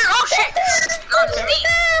 I'm here. Oh, shit. No, it's me.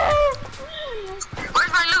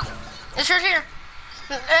 Where's my loot? It's right here.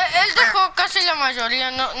 Él dejó casi la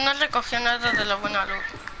mayoría, no recogió nada de la buena loot.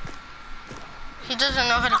 He doesn't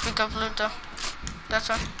know how to pick up loot though. That's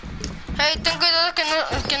all. Hey, ten cuidado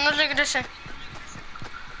que no regrese.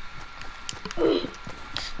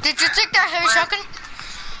 Did you take that heavy shotgun?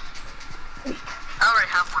 I already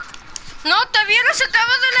have one. No, todavía no se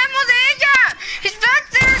acaba del ammo de ella. He's back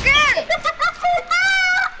there again.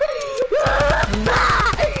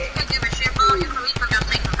 You can give a shit, bro. You can even just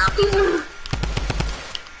take them down.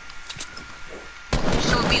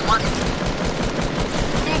 Should be one.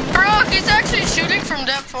 Bro, he's actually shooting from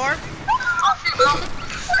that far. Oh, shit, bro.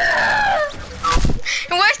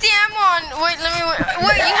 Where's the ammo on? Wait,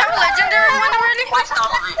 wait, you have a legendary one already? Waste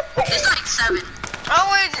all of it. It's like 7. Oh,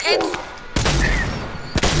 wait, it's...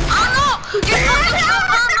 Oh, no! You fucking killed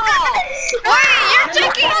Purple! Wait, you're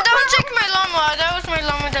taking... Don't take my llama. That was my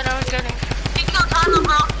llama that I was getting. He killed Tano,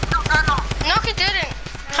 bro. He killed Tano. No, he didn't.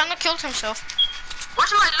 Hannah killed himself.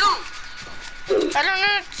 Where's my loot? I don't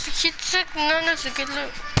know. He took none of the good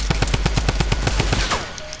loot.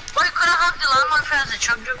 Wait, could I have the llama as a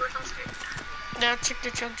chug jug or something? Yeah, take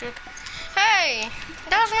the chug jug. Hey,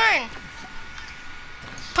 that was mine.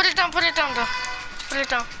 Put it down though. Put it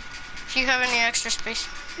down. If you have any extra space.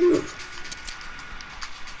 There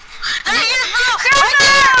he is, bro!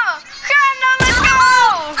 Hannah! Hannah, let's go!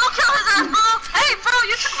 Go kill his ass, bro! Hey, bro,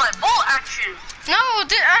 you took my bolt action. No,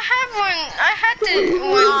 I have one. I had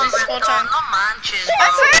one this whole time. No manches, bro.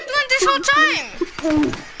 I've had one this whole time.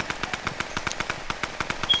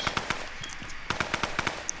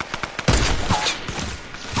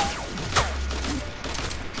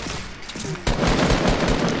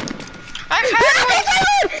 I've had one.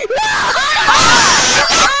 No!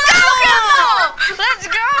 Let's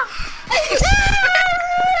go!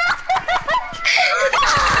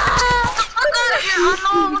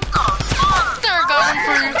 They're going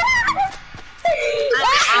for you.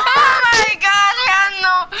 Oh my god,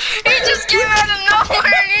 Hannah! He just came out of nowhere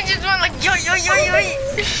and he just went like yo yo yo yo.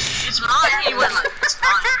 It's mine. He went like, it's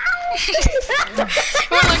mine.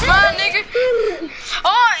 We're like, man, nigga.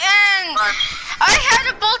 Oh, and I had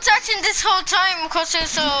a bolt action this whole time, Jose,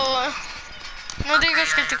 so no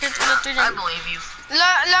digas que te quedes la tuya. I believe you.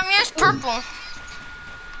 La mía es purple.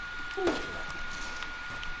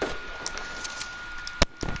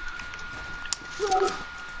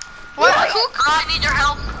 What? Who? I need your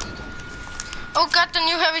help. Oh, got the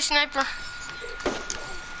new heavy sniper.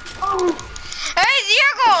 Hey,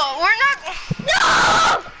 Diego, we're not. No!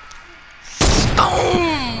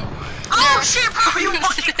 Boom! Oh shit, bro, you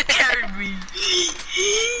fucking carried me.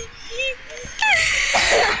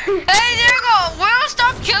 Hey, Diego, we'll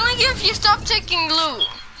stop killing you if you stop taking loot.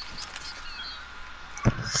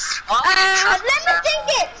 Why would you trust Let me that? take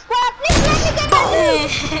it! Squad, please let me get my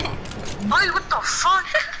loot! Boy, what the fuck?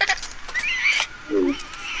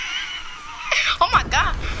 Oh my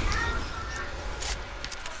god.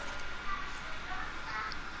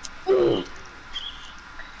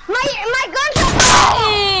 My guns are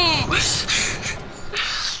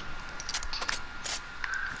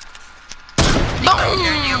Boom!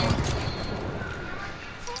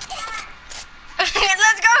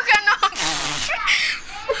 Let's go, Hannah!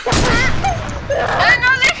 Hey, no,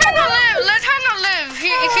 let Hannah live! Let Hannah live!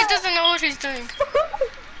 He doesn't know what he's doing.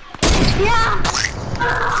 Yeah!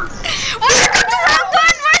 What, you got the wrong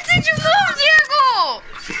one? Why did you move, Diego?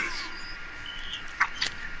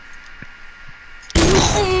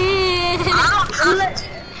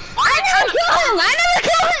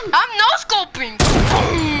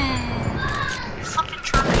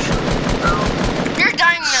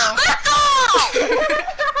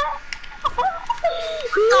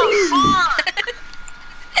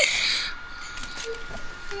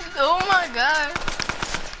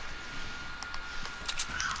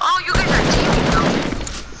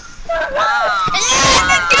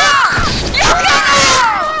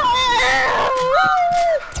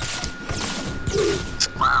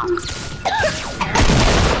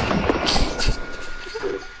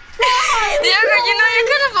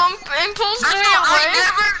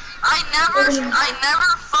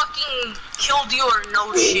 never fucking killed you or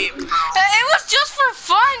no shit, bro. It was just for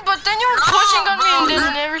fun, but then you were No, pushing on bro, me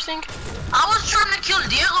and everything. I was trying to kill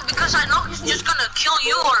Diego because I know he's just gonna kill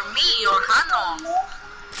you or me or Hano.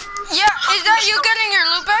 Yeah, is that you getting your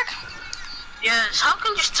loot back? Yes, how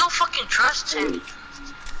can you still fucking trust him?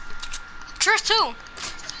 Trust who?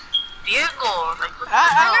 Diego, like what the I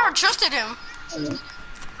hell? never trusted him.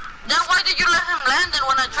 Then why did you let him land and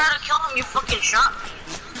when I tried to kill him you fucking shot me?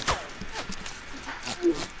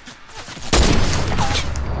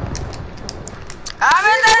 I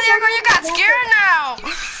mean, Diego, you got scared now.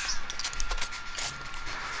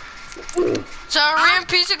 So are we in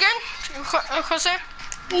peace again, Jose?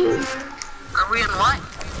 Are we in what?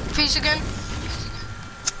 Peace again?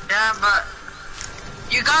 Yeah, but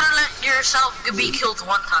you gotta let yourself be killed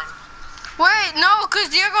one time. Wait, no, cause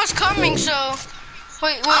Diego's coming. So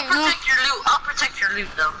wait. I'll protect your loot. I'll protect your loot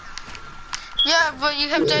though. Yeah, but you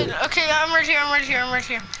have to. Okay, I'm right here.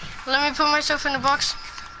 Let me put myself in the box.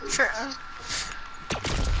 Sure.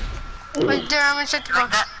 Wait, there, I'm inside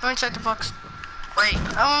the box. Wait.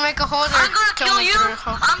 I'm gonna make a hole there. I'm gonna kill you.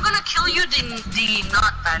 I'm gonna kill you the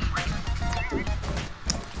not bad way.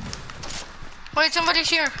 Wait, somebody's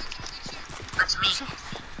here. That's me.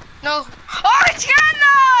 No. Oh, it's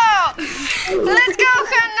Hano! Let's go,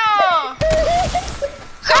 Hano!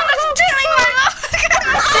 Hano's stealing my love!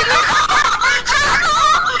 Hano's stealing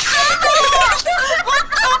What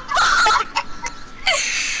the fuck?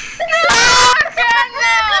 No,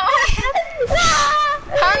 Hano!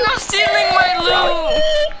 Hano's stealing my loot!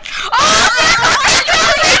 Oh,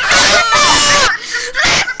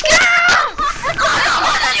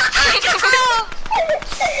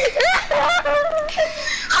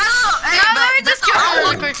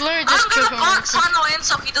 Let me just kill him. I'm gonna box Hano in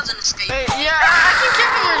so he doesn't escape. Yeah, I can kill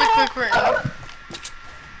him really quick right now.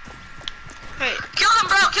 Wait. Kill him,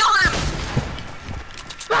 bro, kill him!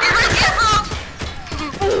 He's right here, bro!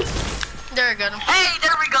 There, I got him. Hey,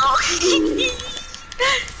 there we go!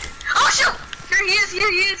 Oh, shoot! Here he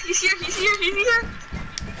is, he's here!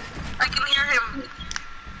 I can hear him.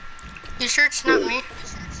 You sure it's not me?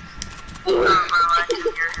 No, bro, I can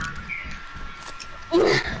hear him.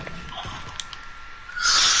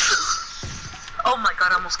 Oh my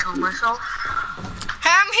god, I almost killed myself. Hey,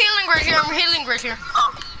 I'm healing right here.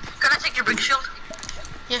 Oh, can I take your big shield?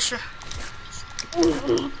 Yes, sir. Where's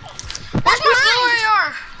my blue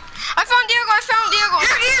AR? I found Diego.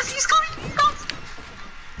 Here he is, he's coming.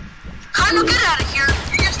 Hano, get out of here.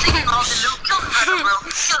 You're just taking all the loot. Kill Hano, bro.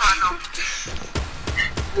 Kill Hano.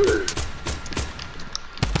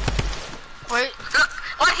 Wait. Look,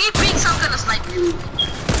 when he peeks, I'm gonna snipe you.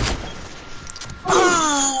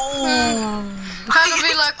 Hano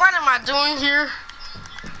be like, what am I doing here?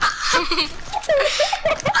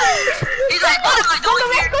 He's like, what am I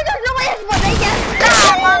doing here?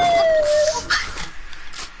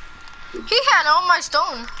 He had all my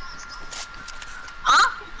stone. Huh?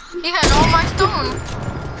 He had all my stone.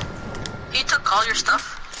 He took all your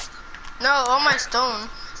stuff? No, all my stone.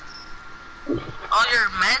 All your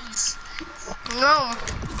meds? No.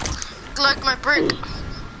 Like my brick.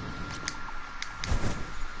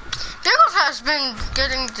 Diego has been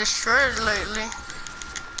getting destroyed lately.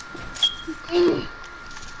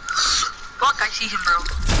 Fuck, I see him, bro.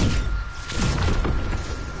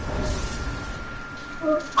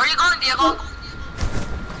 Where are you going, Diego?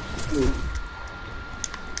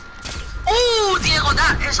 Diego,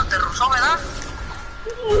 eso te rozó, ¿verdad?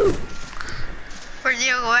 Where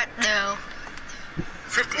Diego what now?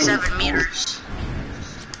 57 meters.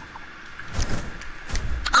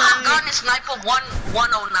 I'm gonna snipe a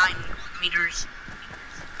 109 meters.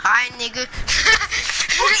 Hi, nigga.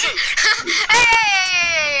 Oh shit.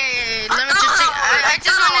 Hey, let me just take. I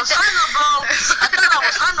just wanted to. Hano, bro. I thought I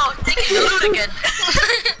was Hano taking the loot again.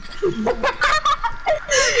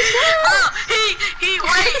 Oh,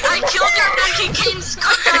 wait, I killed him and he came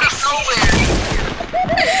out of nowhere.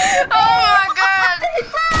 Oh my god.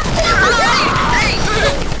 Hey.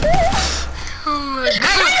 Oh my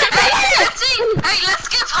god. Hey, let's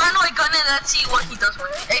give Hano a gun and let's see what he does with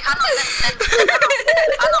it. Hey, Hano.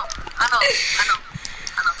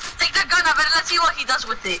 Take the gun, I let's see what he does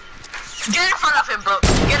with it. Get in front of him, bro.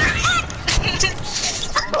 Get in.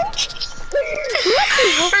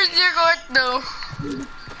 Where's Diego at though?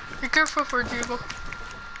 Be careful for Diego.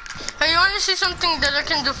 Hey, you want to see something that I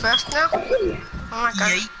can do fast now? Oh my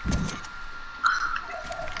god. Yay.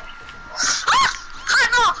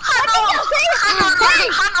 Hano!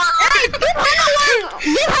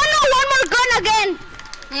 Give Hano one more gun again.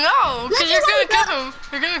 No, because you're gonna kill him.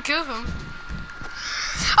 You're gonna kill him.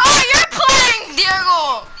 Oh, you're playing,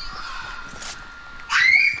 Diego!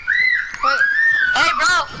 Wait,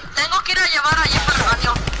 bro, tengo que ir a llevar a Jeff al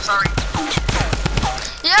baño. Sorry.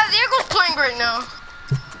 Yeah, Diego's playing right now.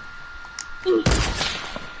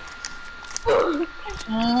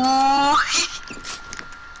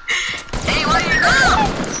 Hey, where you go?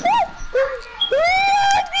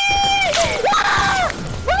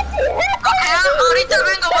 Okay, ahorita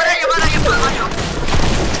vengo, voy a llevar a Jeff al baño.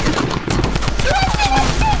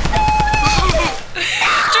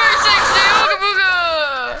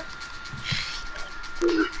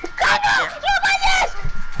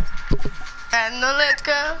 Kinda, let's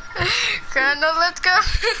go. Kinda, let's go.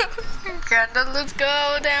 Kinda, let's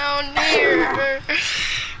go down here.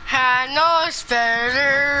 I know it's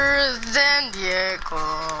better than Diego.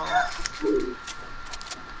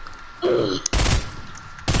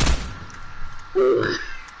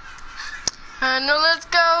 Kinda, let's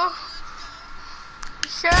go.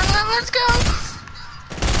 Kinda, let's go.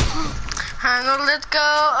 Kinda, let's go.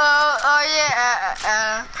 Oh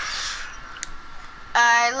yeah.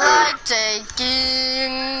 I like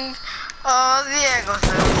taking all Diego's.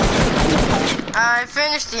 I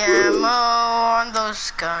finished the ammo on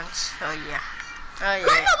those guns. Oh yeah. Oh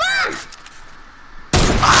yeah.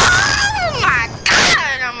 Oh my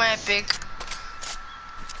god, I'm epic.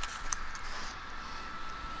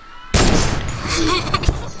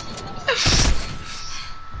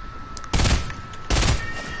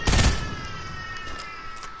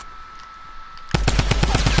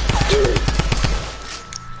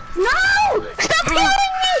 No! Stop killing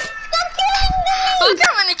me! Stop killing me! Look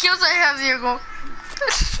how many kills I have, Diego.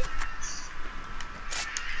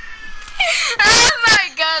 Oh my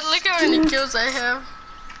god, look how many kills I have.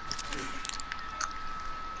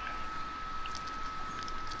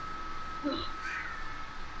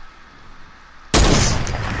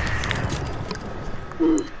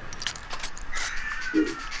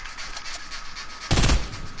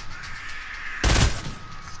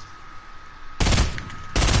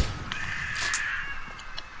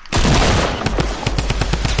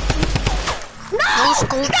 No! Stop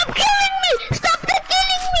killing me! Stop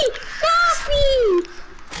killing me! Stop me!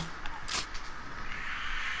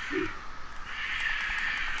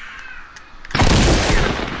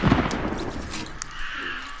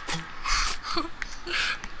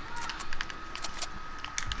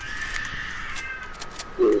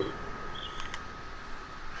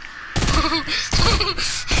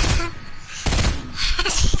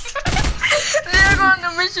 They're on the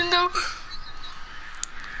mission though.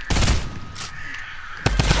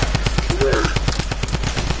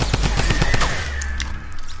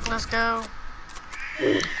 Let's go.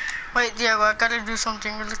 Wait, Diego, I gotta do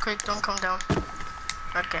something really quick. Don't come down.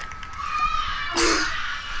 Okay.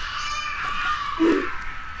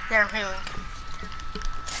 Yeah, I'm healing.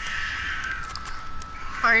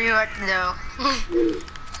 Are you at no?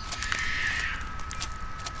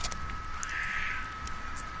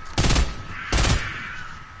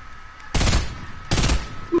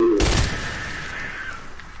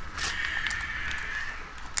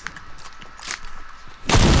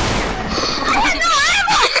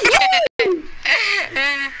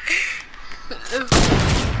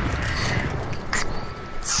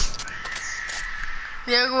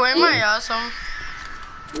 Diego, am I awesome?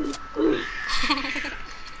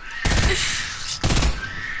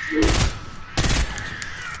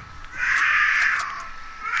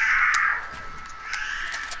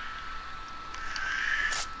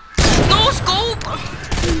 No scope!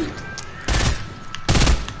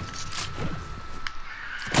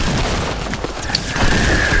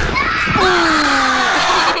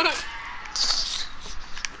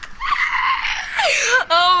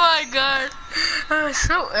 Oh my god. Oh,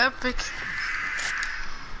 so epic.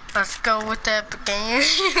 Let's go with epic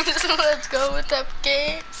games. Let's go with epic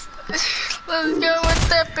games. Let's go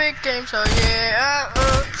with epic games. Oh yeah.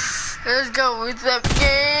 Let's go with epic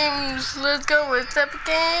games. Let's go with epic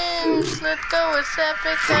games. Let's go with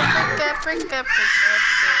epic. Let's go with epic games.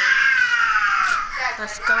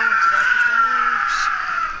 Let's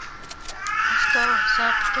go with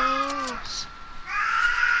epic games.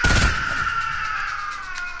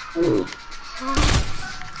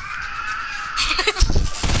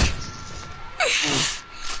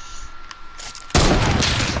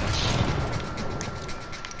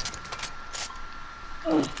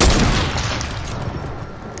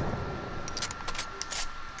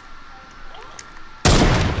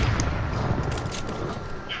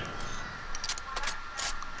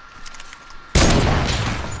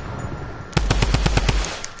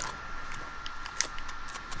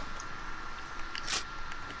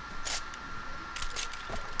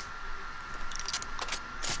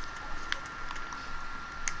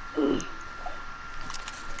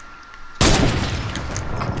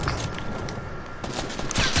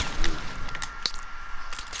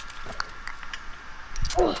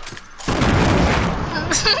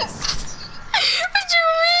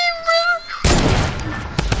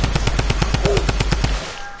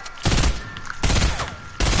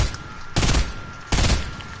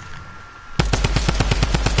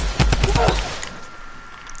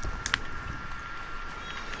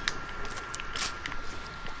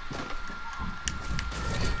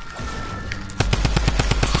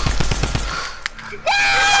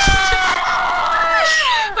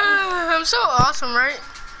 awesome, right?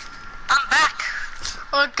 I'm back.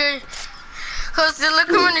 Okay. Cause look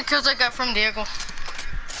how many kills I got from Diego.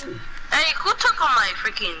 Hey, who took all my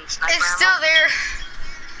freaking sniper It's ammo? still there.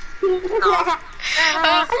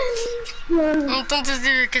 No. Entonces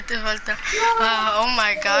dime qué te falta. Oh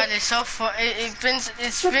my God, it's so fun. It's been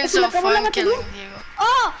so fun killing Diego.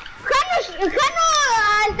 Oh, Jano,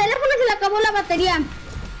 al teléfono se le acabó la batería.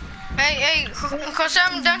 Hey, Jose,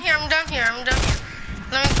 I'm down here.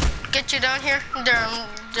 Let me get you down here. There.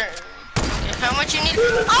 Okay, how much you need?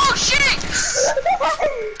 Oh shit!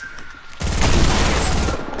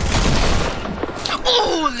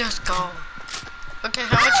 Oh, let's go. Okay,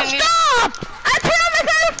 how much you need? Stop! I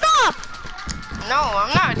promise I'll stop! No,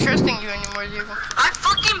 I'm not trusting you anymore, Diego. I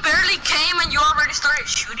fucking barely came and you already started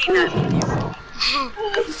shooting at me.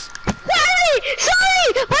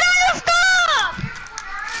 Sorry, but I'll stop!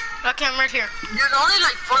 Okay, I'm right here. There's only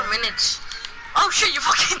like 4 minutes. Oh shit, you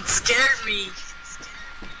fucking scared me.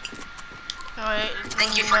 Wait,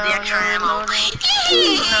 Thank you for the extra ammo.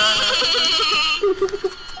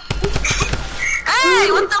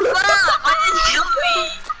 Hey, what the fuck? Why did you kill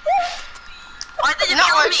me? Why did you No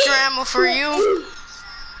kill me? extra ammo for you.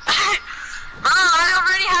 Bro, I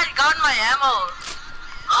already had gotten my ammo.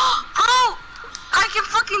 Bro, I can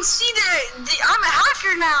fucking see I'm a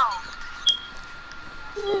hacker now.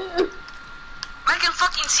 I can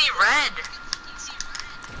fucking see red.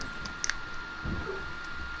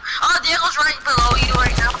 Oh, Diego's right below you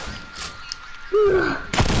right now.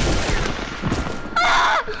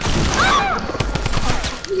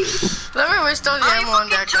 Let me waste all the ammo on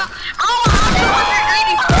that guy. Oh, I'm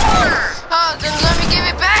 284. Oh, then let me give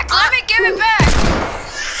it back. I'm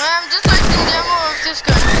just wasting the ammo of this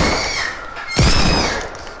guy.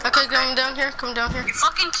 Okay, come down here. You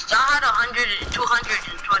fucking, I had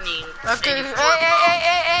 220. Okay,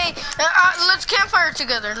 hey. Let's campfire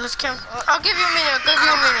together. I'll give you a minute. I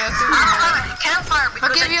don't have a campfire because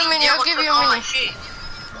I'll give you a mini. Here,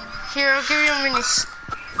 I'll give you a mini.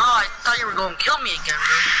 Oh, I thought you were going to kill me again,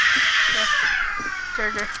 bro.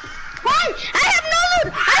 There. Hey, I have no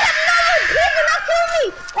loot! Please do not kill me!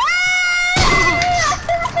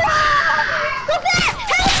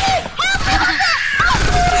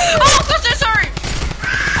 Oh, Buster, sorry!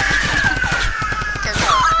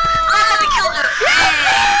 Let me kill you!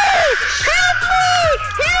 Help me!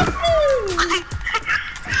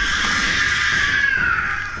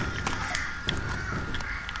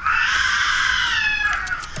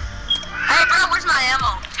 Hey, bro, where's my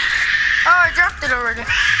ammo? Oh, I dropped it already.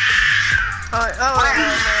 Oh.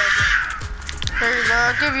 There you go.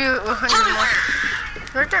 I'll give you 100 Tell me more. where.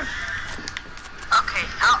 Right there. Okay,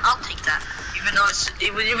 I'll take that. Even though it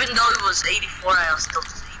was 84, I'll still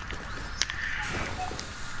take it.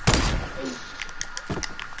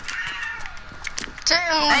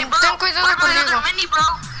 Hey, bro, Ten cuidado where's my conmigo. other mini, bro?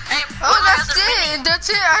 Hey, Oh, where's my other mini? that's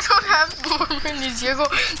it. I don't have more minis.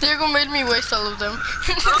 Diego made me waste all of them.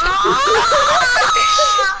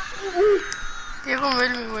 Diego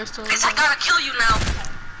made me waste all of Guess I them. gotta kill you now.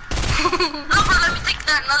 No, bro, let me take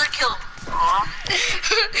that another kill. Aw.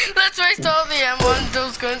 Let's waste all the ammo on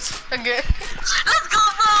those guns again. Let's go,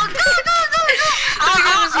 bro! Go!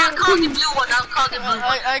 I'll call the blue one.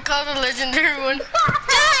 I called the legendary one.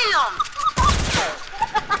 Damn!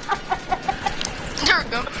 There we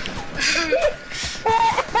go.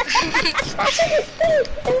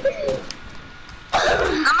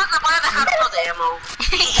 I'm not gonna buy the half of the ammo.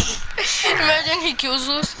 Imagine he kills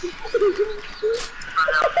us.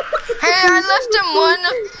 Hey, I left him one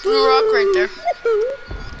rock right there.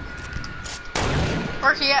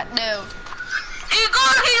 Where he at now?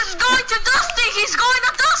 He's going to Dusty! He's going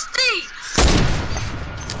to Dusty!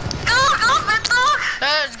 Go, Beto!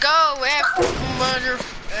 Let's go, mother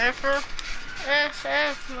effer.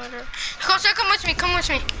 Mother. Jose, come with me.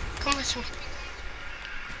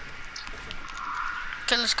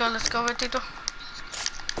 Okay, let's go, Betito.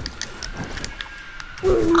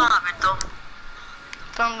 Ah, Beto.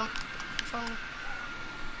 Found them.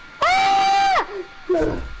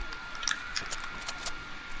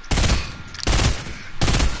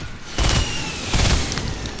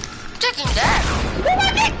 Taking that.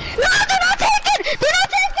 Do not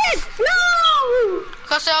take it! No!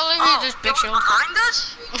 Jose, I'll leave you this big shield. Behind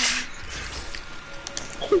us?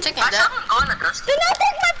 Taking I that. saw him going to Dusty. Do not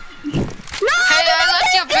take my... No! Hey, I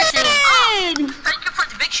left you a big shield. Oh, thank you for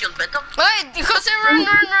the big shield, Beto. Wait, Jose, run.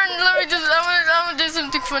 I'm gonna do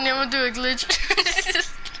something funny. I'm gonna do a glitch.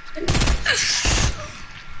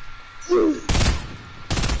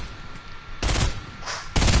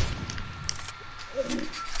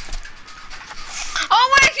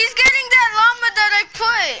 Oh wait, he's getting that llama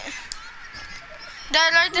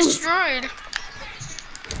that I destroyed.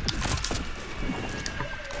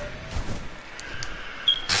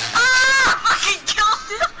 Fucking killed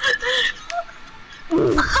him!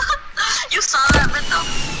 You saw that, Rita?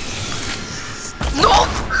 No!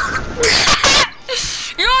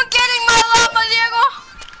 You're getting my llama, Diego!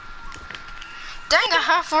 Dang, I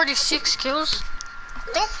have 46 kills. I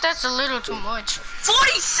think that's a little too much.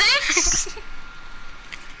 46?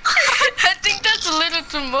 I think that's a little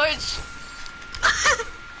too much.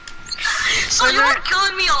 So you were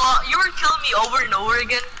killing me a lot. You were killing me over and over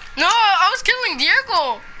again? No, I was killing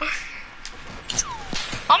Diego.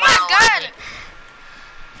 Oh my god!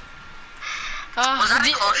 Was that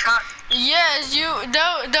a close shot? Yes,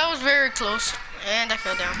 that was very close. And I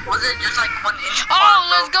fell down. Was it just like 1 inch? Oh,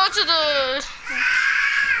 let's go to the...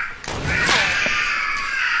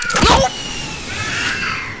 No!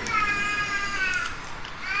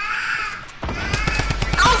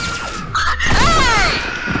 Hey!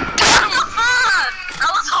 What the fuck? I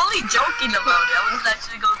was only joking about it. I was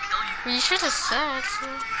actually gonna kill you. Well, you should have said so.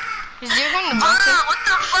 Is Diego in the What bunker?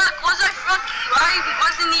 the fuck? I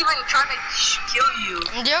wasn't even trying to kill you.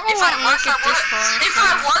 Diego If I won't make it this far. If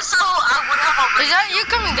I was so, I would have already. Is that you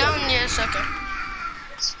coming down? Yes, okay.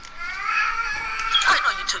 I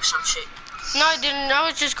know you took some shit. No, I didn't. I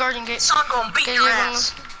was just guarding it. So I'm gonna beat your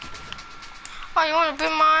ass. Oh, you wanna beat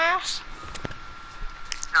my ass?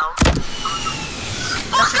 No.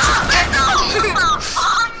 Fuck off, man! No! What the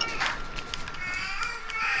fuck?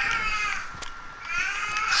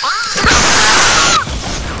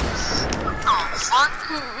 Oh, fuck.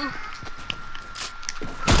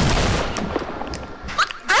 What?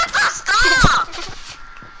 Beta, stop!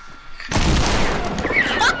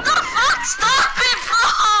 What the fuck? Stop it,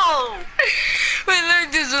 bro! Wait, let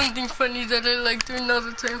me do something funny that I like doing all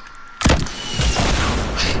the time.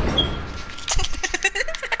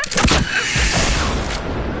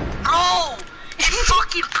 Bro, you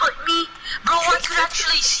fucking put me. Bro, I could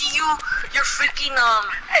actually see you. You're freaking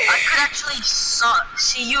I could actually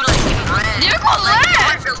see you like in red. Diego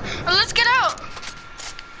left. Really... Let's get out.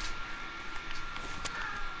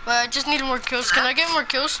 But I just need more kills. Can I get more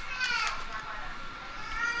kills?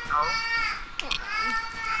 No.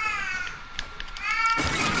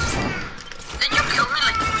 Then you kill me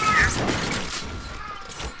like here.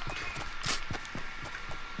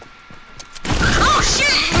 Oh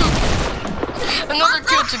shit! Another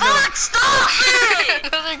kill to go. Fuck, stop it!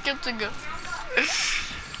 Another kill to go.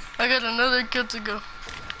 I got another kill to go.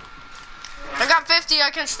 I got 50.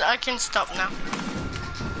 I can stop now.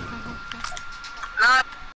 No.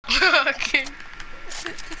 Okay.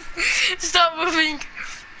 Stop moving.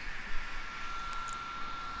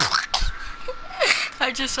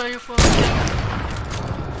 I just saw you fall again.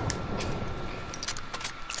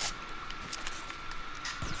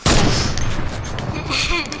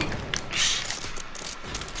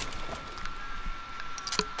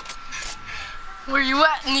 Where you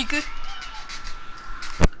at, nigga?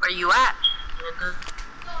 Where you at, nigga?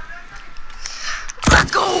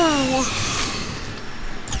 Let's go!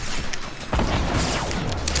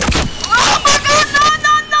 Oh my god, no,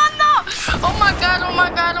 no, no, no! Oh my god, oh my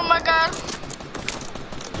god, oh my god.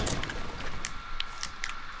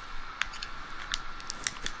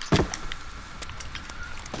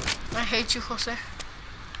 I hate you, Jose.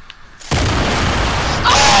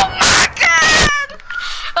 Oh my god!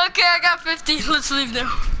 Okay, I got 50. Let's leave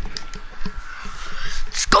now.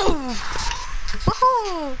 Let's go!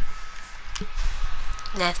 Woohoo!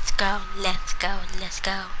 Let's go, let's go, let's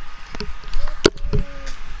go.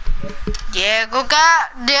 Diego,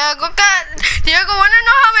 wanna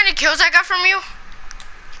know how many kills I got from you?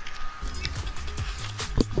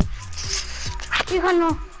 Hijo,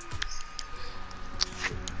 no.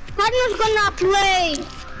 Carlos gonna play.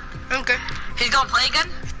 Okay. He's gonna play again?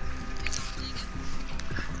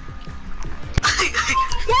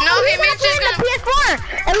 No, he means he's gonna play PS4.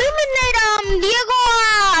 Eliminate Diego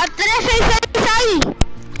a 366 ahí.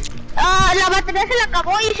 La batería se le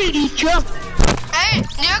acabó y se glitchó. Hey,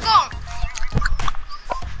 Diego.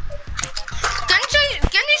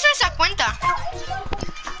 ¿Quién hizo esa cuenta?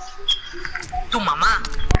 Tu mamá.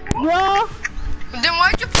 Yo. Then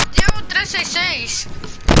why'd you put Diego 366?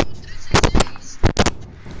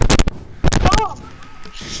 Oh.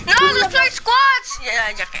 No, let's play squads.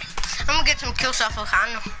 Yeah, okay. I'm gonna get some kills off of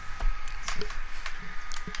Hano.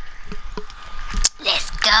 Let's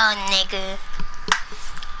go, nigga.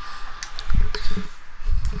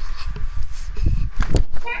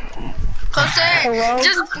 Jose, Hello?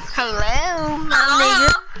 just hello, my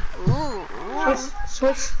nigga. Ooh.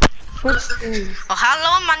 Switch. Oh,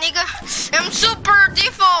 hello, my nigga. I'm super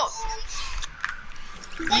default.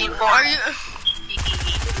 Are you?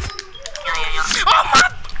 Yeah. Oh my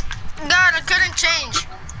God, I couldn't change.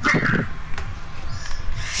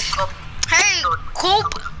 Go Hey, Coop,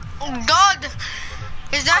 God,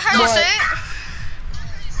 is that how you What? say it?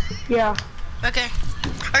 Yeah. Okay.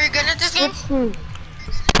 Are you good at this game?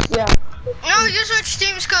 Yeah. No, you switch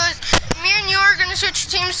teams, cause me and you are gonna switch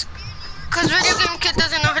teams, cause Video Game Kid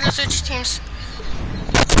doesn't know how to switch teams.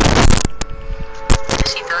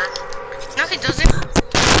 Yes, he does. No, he doesn't.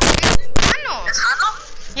 I know. It's Hano?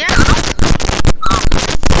 Yeah.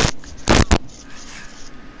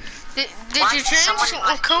 Did Why you is change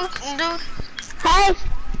someone- Coop, dude? Hi.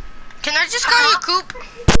 Can I just call you Coop?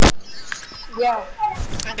 Yeah.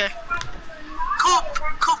 Okay.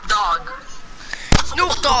 Coop dog.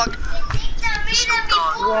 Snoop Dogg. Snoop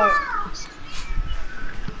dog. What?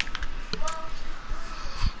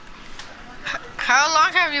 How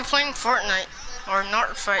long have you played Fortnite? Or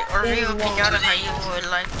not fight, or Rio Pinata, how you would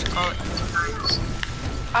like to call it?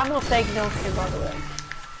 I'm a fake no skin, by the way.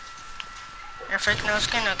 You're fake no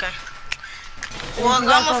skin? Okay. Well,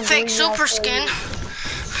 I'm a fake super skin.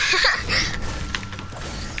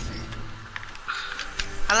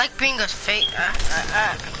 I like being a fake.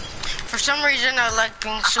 For some reason, I like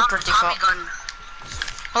being super default.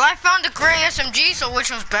 Well, I found a gray SMG, so which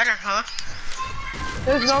one's better, huh?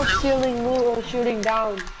 There's no shooting move or shooting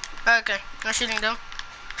down. Okay, no shooting down.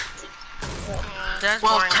 That's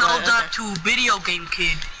Well, boring, tell but that okay. to Video Game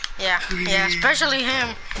Kid. Yeah, especially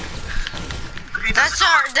him. That's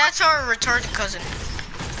our retarded cousin.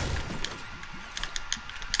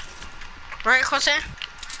 Right, Jose?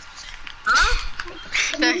 Huh?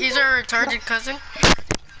 Yeah, he's our retarded cousin.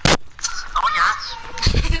 Oh, yes.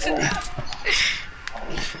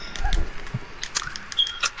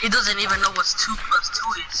 He doesn't even know what 2 plus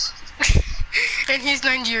 2 is. And he's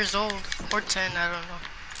 9 years old. Or 10, I don't know.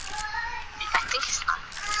 I think he's not.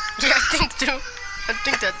 Yeah, I think too. I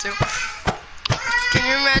think that too. Can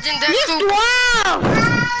you imagine that? Wow!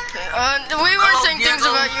 We were saying Diego. things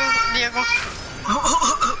about you, Diego.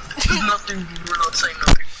 Nothing, we're not saying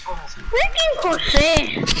nothing. Oh. Freaking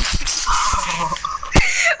Jose!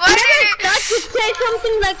 Why did Never it? thought you'd say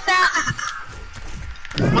something like that.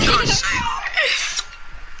 What did I say?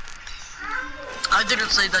 I didn't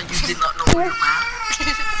say that you did not know your math.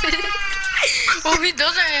 Well, he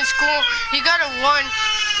doesn't in school. He got a 1.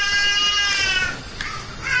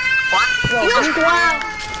 What? Wow.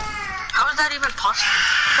 How is that even possible?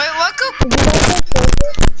 Wait, what Coop?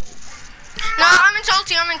 No, I'm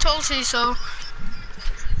in Tulsi, so.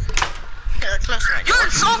 Yeah, close right. You're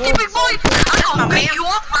insulting me, boy! I'm gonna my beat man. you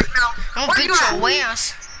up right now. I'm Where gonna you beat at? your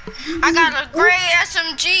ass. I got a gray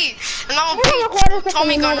SMG, and I'm gonna beat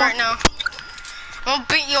Tommy gun right now. I'm gonna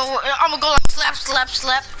beat your. I'm gonna go like slap, slap,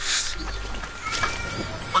 slap.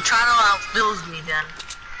 Well, try to outbuild me then.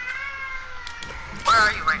 Where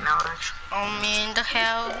are you right now, actually? I'm in the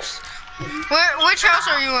house. Which house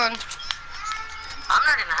are you on? I'm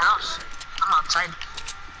not in the house. I'm outside.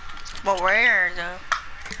 But where though?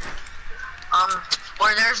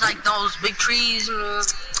 Where there's like those big trees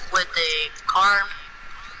with a car.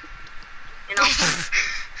 You know?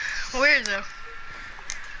 Where though?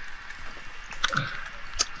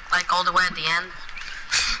 Like all the way at the end.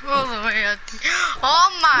 All the way out there. Oh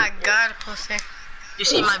my God, Jose. You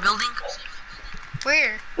see my building?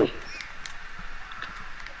 Where?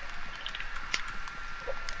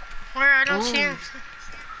 Where? I don't see it.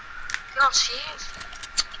 You don't see it?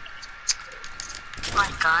 My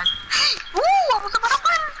God. Ooh, I was about to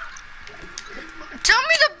win. Tell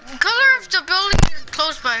me the color of the building you're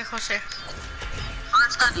close by, Jose. Oh,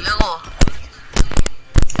 it's not Diego.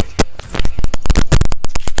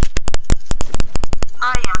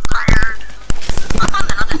 I am tired. I found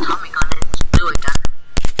another Tommy gun and let's do it again.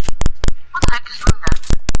 What the heck is doing that?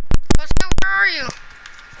 Jose, where are you?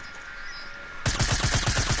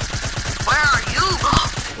 Where are you?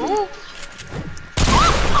 Ooh.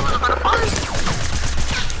 Oh, I was about to fall.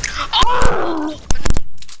 Oh!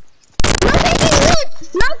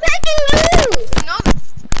 No taking loot! No.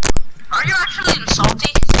 Are you actually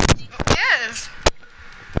insulting? Yes.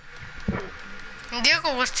 Diego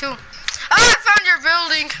was too. Ah, I found your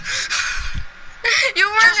building. You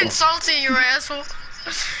weren't insulting, you asshole.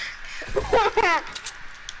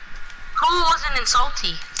 Who wasn't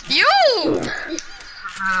insulty? You!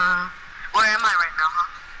 Where am I right now, huh?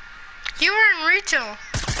 You were in retail.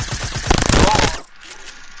 Oh.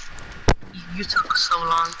 You took so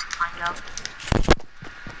long to find out.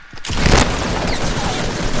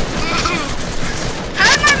 How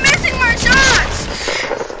am I missing my shots?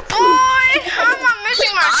 Boy, how am I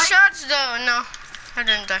missing my shots though? No, I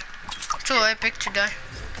didn't die. Too epic to die.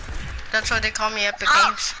 That's why they call me Epic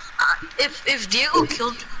Games. If Diego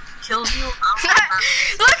kills you,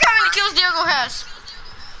 Look how many kills Diego has.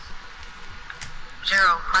 0.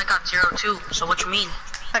 I got 0 too. So what you mean?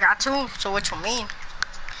 I got 2, so what you mean?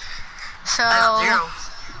 So, I got 0.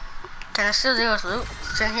 can I steal Zero's loot?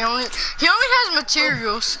 Since he only has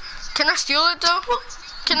materials. Can I steal it though?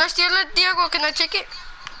 Can I steal it, Diego? Can I take it?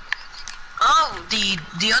 Oh, the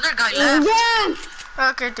other guy left. Yeah.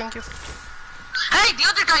 Okay, thank you. Hey, the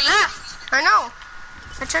other guy left. I know.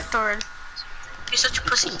 I checked already. You're such a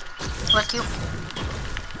pussy. Like you.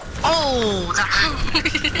 Oh, that hurt.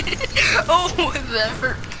 Oh, that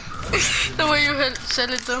hurt. The way you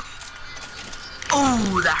said it though.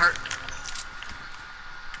 Oh, that hurt.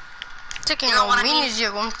 Checking You know your what I minis, mean?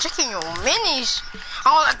 Diego. I'm checking your minis.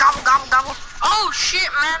 Oh, like gobble, gobble, gobble. Oh shit,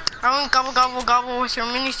 man. I want gobble, gobble, gobble with your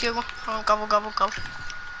minis, Diego. I want gobble, gobble, gobble.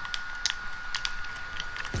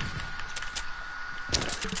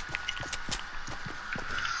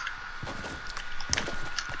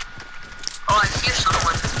 Oh, I hear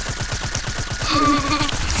someone.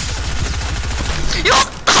 Yo!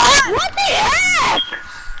 What the heck?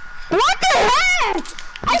 What the heck?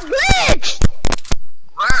 I glitched.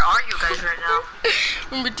 Where are you guys right now?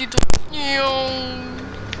 Un betito. Yo.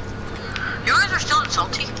 You guys are still in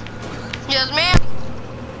Salty? Yes, ma'am.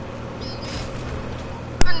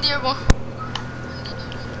 And Diego.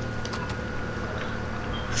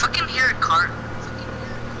 Fucking hear a car.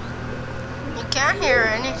 You can't hear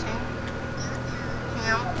anything.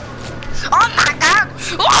 Yeah. Oh my god!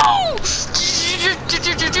 Oh!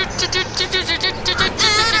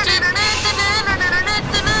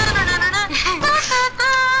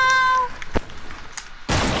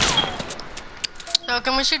 So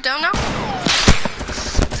can we shoot down now?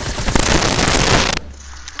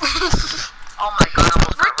 Oh my god, I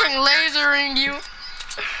almost got Freaking right there. lasering you.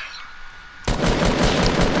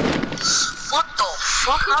 What the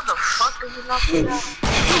fuck? How the fuck did you not do that?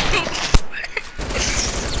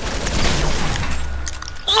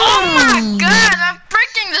 Oh my god! I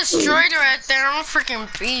freaking destroyed her right there. I'm a freaking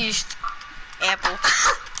beast. Apple.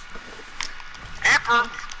 Apple.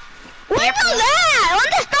 What is that?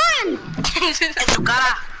 Understand? En tu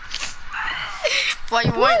cara. Why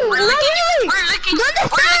you want? We're licking you. We're licking you.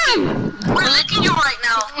 Understand? We're licking you right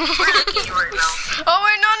now. We're licking you right now. Oh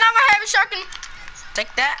wait, no, not my heavy shotgun.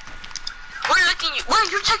 Take that. We're licking you.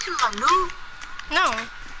 Wait, you're taking my loot? No.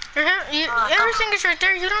 Everything is right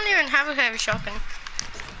there. You don't even have a heavy shotgun.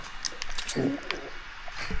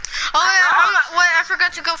 Oh yeah, wait, I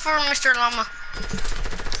forgot to go for Mr. Llama.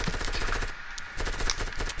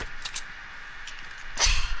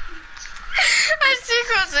 I see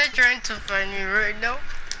Jose trying to find me right now.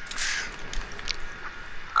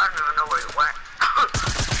 I don't even know where you went.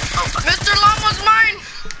 Oh, Mr. Llama's mine!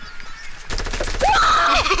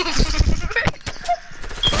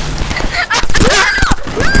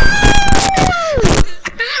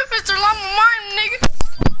 Mr. Llama mine, nigga!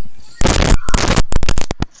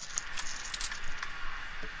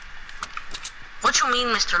 what you mean,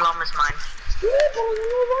 Mr. Llama's mine?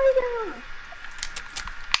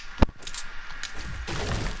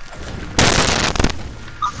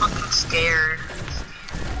 I'm fucking scared.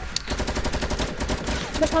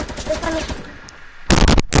 What the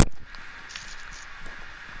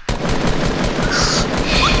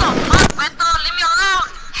fuck, Beto? Leave me alone!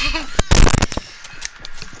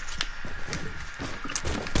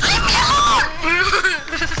 Leave me alone!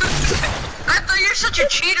 Beto, you're such a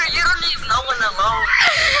cheater. You don't leave no one alone.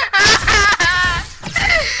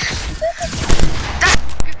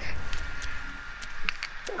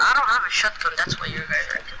 I don't have a shotgun. That's why you guys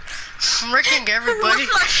are. I'm wrecking everybody. Where's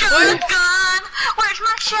my shotgun? Where's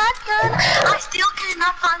my shotgun? I still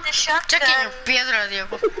cannot find the shotgun. Checking your piedra,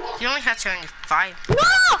 Diego. You only have 75. No!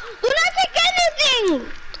 Do not take anything!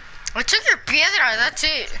 I took your piedra, that's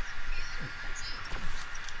it.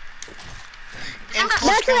 And That's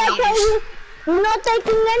what I tell you. You're not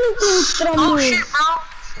taking anything from Oh me. shit, bro.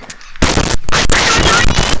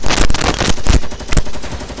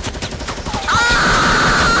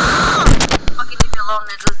 Ah! Fucking leave me alone,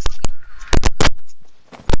 nigga.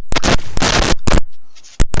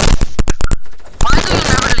 Why do you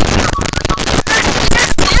never leave me alone?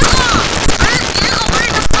 Diego! Diego, we're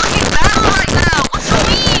in a fucking battle right now. What you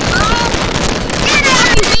mean, bro? Get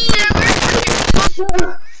out of here!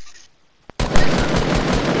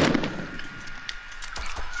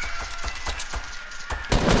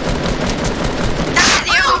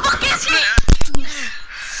 What the fuck is he?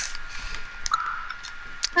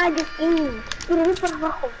 Ah, Dios mío. Pero voy por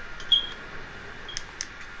abajo.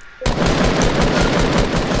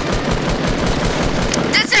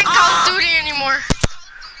 This ain't Call of Duty anymore.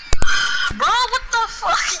 Bro, what the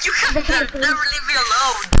fuck? You guys never leave me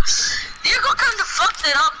alone. Diego kind of fucked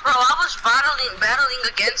it up, bro. I was battling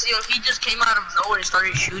against you, and he just came out of nowhere and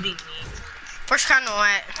started shooting me. Where's Kano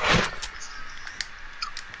at?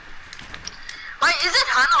 Wait, is it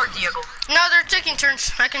Hannah or Diego? No, they're taking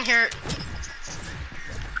turns. I can hear it.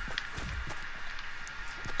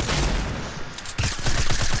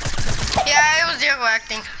 Yeah, it was Diego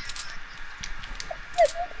acting.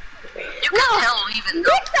 You can tell even though.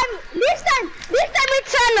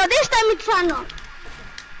 This time it's Sano.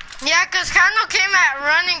 Yeah, cause Kano came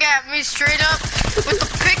running at me straight up with the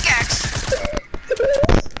pickaxe.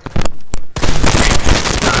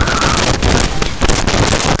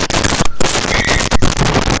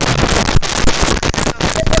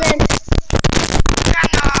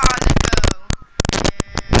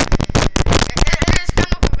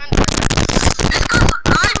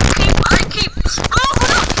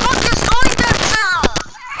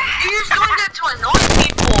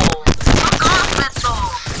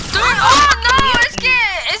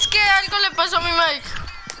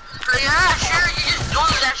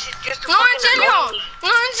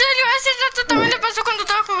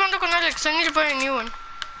 I need to buy a new one.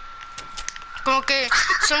 Como que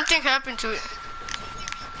something happened to it.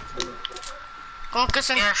 Como que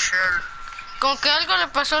yeah, sure. Como que algo le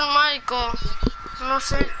pasó al mic o no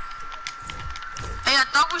sé. Hey, I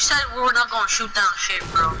thought we said we were not gonna shoot down shit,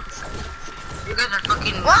 bro. You guys are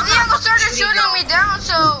fucking. Well, Diego started shooting me down,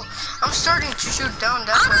 so I'm starting to shoot down.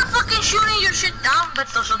 I'm not fucking shooting your shit down, but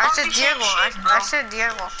so don't I said Diego. I said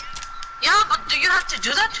Diego. Yeah, but do you have to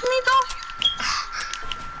do that to me though?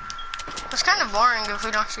 It's kind of boring if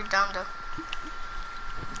we don't shoot down, though.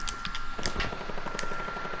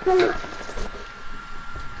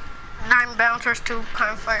 9 bouncers, 2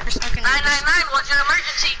 campfires. 999, what's your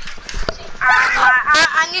emergency?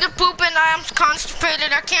 I need a poop and I am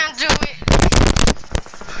constipated. I can't do it.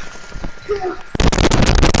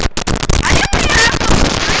 I didn't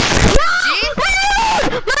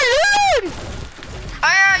have a balloon! Oh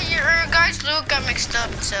yeah, your guys' loot got mixed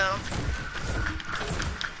up, so.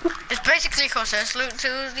 It's basically Jose's loot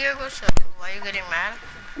too, Diego, so why are you getting mad?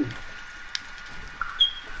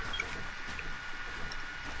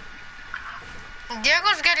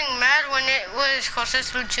 Diego's getting mad when it was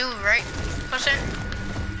Jose's loot too, right, Jose?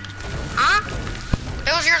 Huh?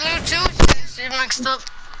 It was your loot too, since it mixed up.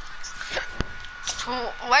 So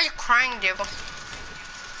why are you crying, Diego?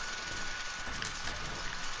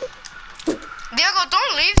 Diego,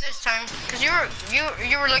 don't leave this time, cause you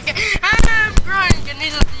were like, I'm crying, I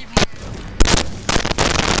need to leave now.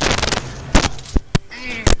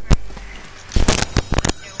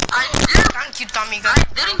 Thank you, Tommy. I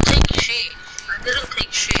didn't take shit.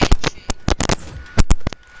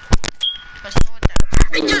 Let's go with that.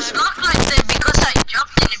 It just looked like that because I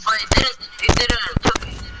jumped in it, but it didn't took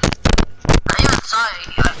it. I am sorry.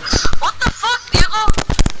 What the fuck, Diego?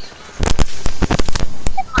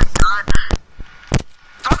 Oh my god.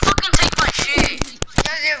 Don't fucking take my shit.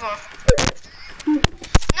 Yeah, Diego.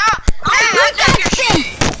 No, hey, I got your shit.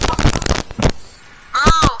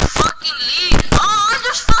 Oh, fucking leave. Oh, I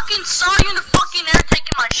just fucking saw you in the fucking air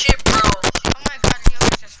taking my shit, bro. Oh my god, Diego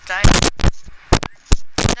just died.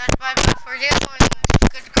 That's my bad for Diego and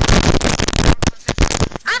good go.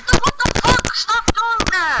 Beto, what the fuck? Stop doing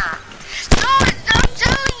that. No, I'm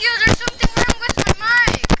telling you, there's something wrong with my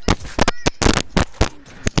mic.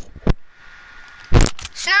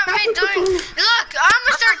 It's not me doing. Look, I'm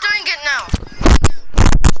gonna start doing it now.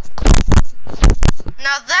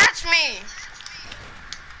 Now that's me.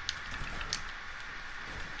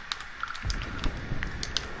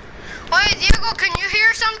 Wait, Diego, can you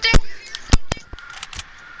hear something?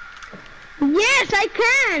 Yes, I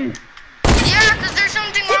can. Yeah, because there's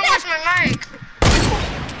something wrong with my mic.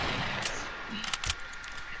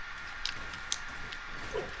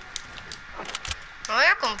 Voy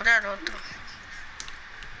a comprar otro.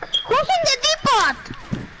 Who's in the teapot?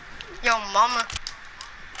 Yo, mama.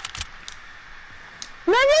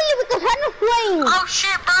 No, really, because I'm not playing. Oh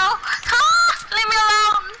shit, bro. Ah, leave me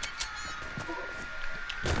alone.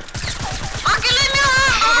 Fucking leave me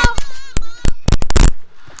alone, bro.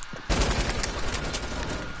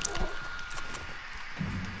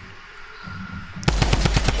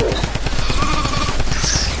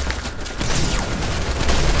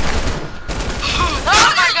 Oh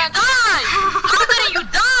my god. How did you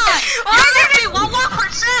die? You left me with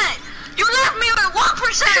 1%. You left me with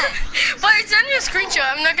 1%. Wait, send me a screenshot.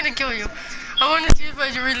 I'm not gonna kill you. I want to see if I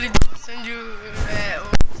really send you.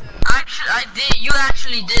 Actually, I did. You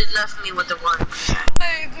actually did left me with the 1%.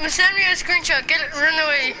 Wait, send me a screenshot. Run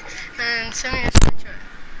away and send me a screenshot.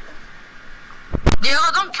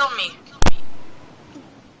 Diego, don't kill me.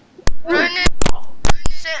 Run it.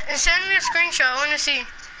 send me a screenshot. I want to see.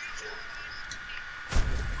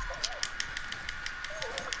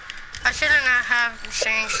 I shouldn't have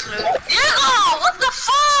changed loot. Diego, what the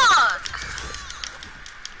fuck?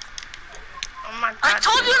 Oh my god. I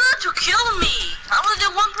told you not to kill me. I was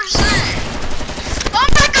at 1%. Oh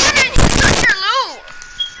my god, and you took your loot.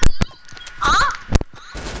 Huh?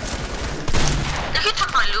 He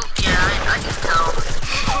took my loot. Yeah, I can tell.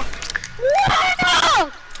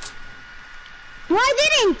 No! No, I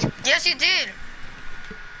didn't. Yes, you did.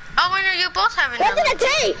 Oh, wait, no, you both have an What did I LMG.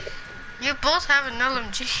 take? You both have an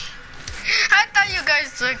LMG. I thought you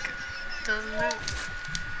guys took the loot.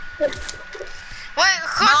 Wait,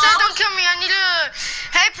 Jose, don't kill me. I need to...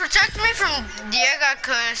 Hey, protect me from Diego,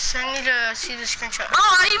 cause I need to see the screenshot. Bro,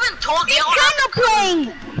 I even told It's Diego. kind of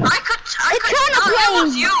playing. I could kinda no, it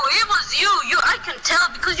was playing. you, I can tell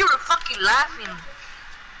because you were fucking laughing.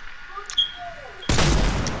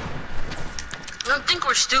 I don't think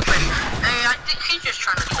we're stupid. Hey, I think he's just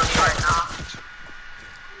trying to kill you right now.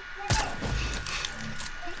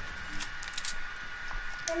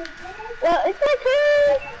 Well, it's my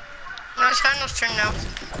turn. No, it's Hano's turn now.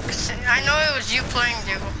 I know it was you playing,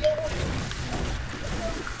 Diego.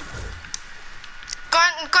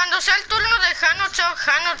 Cuando sea el turno de Hano, tell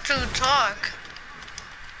Hano to talk.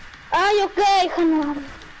 Ay, okay, Hannah.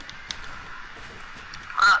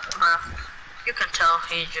 You can tell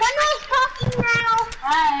he's just. Hannah's talking now.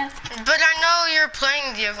 But I know you're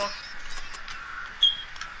playing, Diego.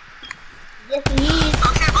 Yes, he is.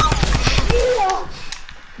 Okay, bro.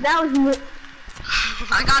 That was...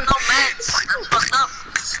 I got no meds. That's fucked up.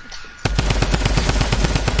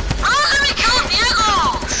 Oh, let me kill Diego.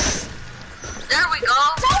 There we go.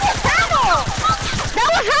 That was Hannah! That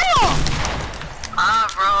was Hannah! Ah,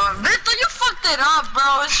 bro. Vito, you fucked it up,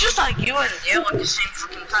 bro. It's just like you and Diego at the same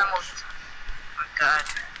fucking time. Oh my god.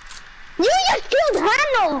 You just killed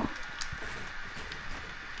Hannah!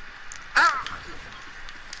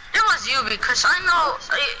 It was you because I know,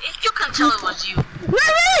 you can tell it was you. No,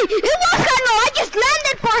 really! It was Hannah! I just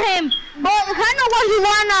landed for him! But Hannah was the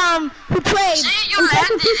one who played. See, you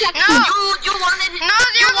landed. No. You wanted him. No,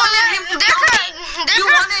 You Diego, wanted him to kill me. You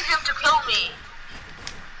Diego. wanted him to kill me.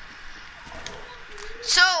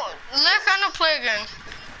 So, let Hano play again.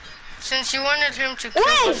 Since you wanted him to kill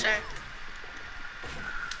Wait. Jose.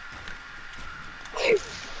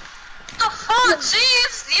 What the fuck? See,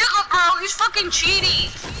 it's Diego, bro. He's fucking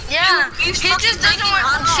cheating. Yeah, He's he fucking just doesn't taking want.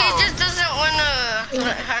 Hano. She just doesn't want to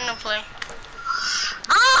let Hano play.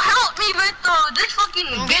 Bro, help me, Vito. This fucking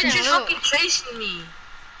I'm bitch getting is loot. fucking chasing me.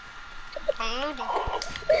 I'm looting.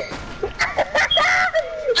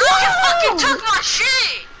 You fucking took my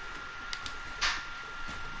shit.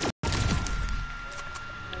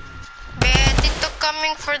 Betito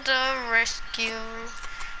coming for the rescue.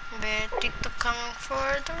 Betito coming for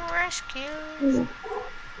the rescue.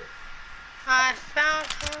 I found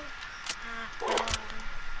him.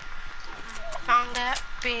 I found that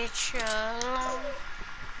bitch alone.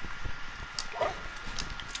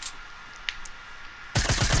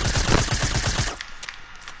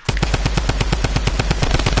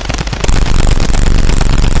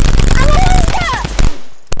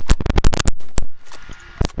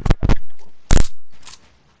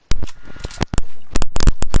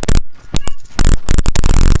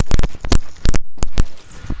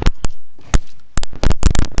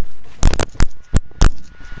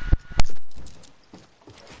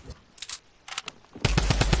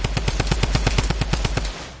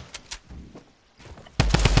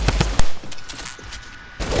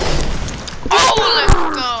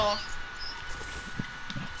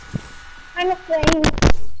 I'm playing.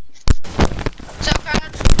 So kind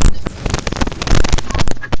of.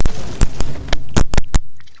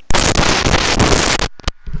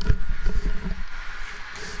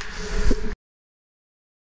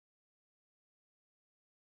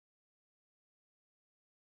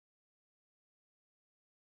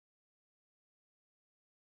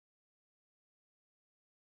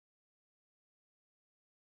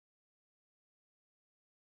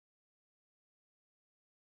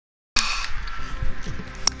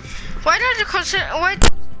 Why did you consider? Why?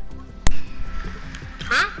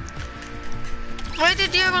 Huh? Why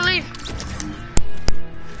did Diego leave?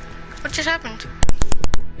 What just happened?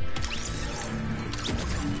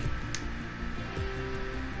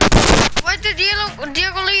 Why did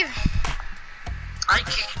Diego leave? I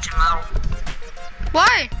kicked him out.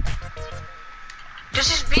 Why? Because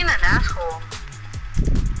he's being an asshole.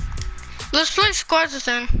 Let's play squads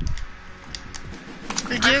then.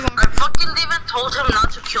 Diego. I fucking even told him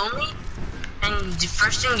not to kill me. And the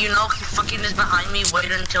first thing you know, he fucking is behind me.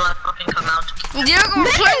 Wait until I fucking come out. Diego,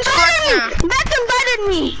 we're playing squads now. Beck invited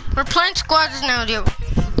me. We're playing squads now, Diego.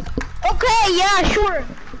 Okay, yeah, sure.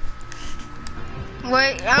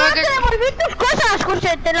 Wait, Pero te devolví tus cosas,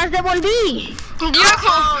 José, te las devolví.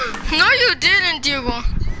 Diego, no you didn't, Diego.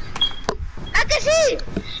 ¿A que sí?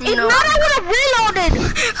 If No. not, I would have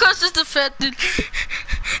reloaded. Cause it's defected.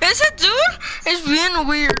 Ese dude is being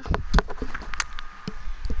weird.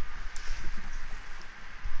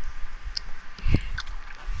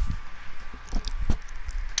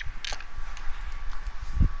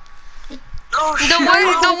 Oh,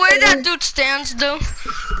 The way that dude stands though.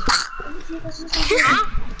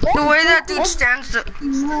 The way that dude stands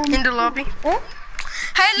in the lobby.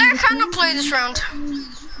 Hey, learn how to play this round.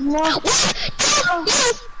 Score!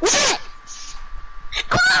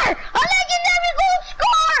 A legendary goal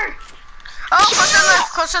score! Oh,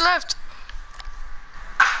 close to left.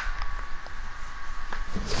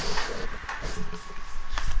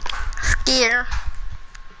 Scare.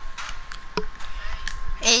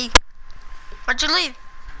 Hey, why'd you leave?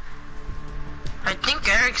 I think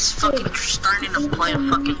Eric's fucking starting to play and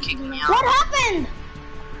fucking kicking me out. What happened?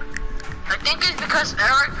 I think it's because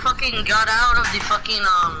Eric fucking got out of the fucking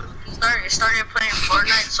started playing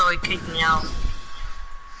Fortnite, so he kicked me out.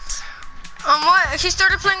 On what? He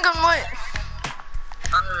started playing on what?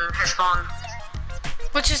 On his phone.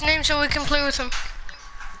 What's his name so we can play with him?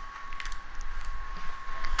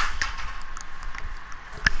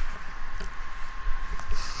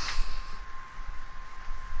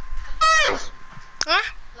 ¿Ah?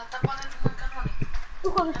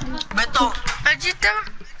 Beto. Allí estaba.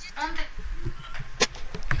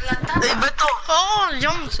 Hey, Beto. Oh,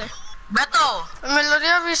 yo no sé. Beto. Me lo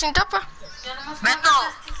dio sin tapa. Beto.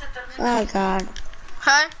 Oh, God.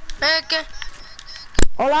 Hi. ¿Qué?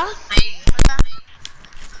 Hola? Hey.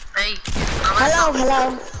 Hey. Hello,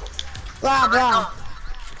 hello. Blah, blah.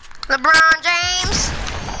 LeBron James.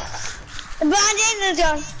 LeBron James is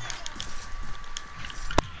young.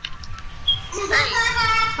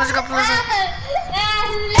 Let's go, please.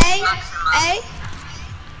 Hey.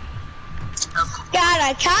 Got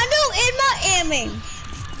a condo in Miami.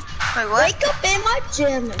 Wait, what? Wake up in my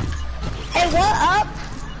gym. Hey, what up?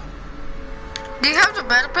 Do you have the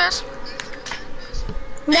battle pass?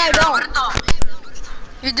 No, I don't. Roberto.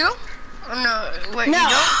 You do? Oh, no, wait, No. you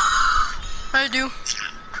don't? I do.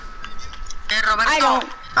 Hey, Roberto. I don't.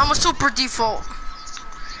 I'm a super default.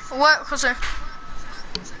 What, Jose?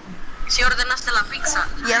 Si ordenaste la pizza.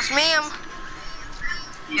 Yes, ma'am.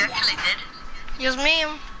 You actually did. Yes,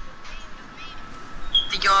 ma'am.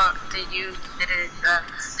 Did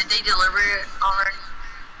they deliver it already?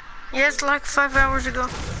 Yes, like 5 hours ago.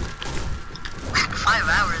 5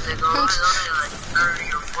 hours ago. It was only like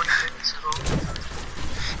 30 or 40 minutes ago.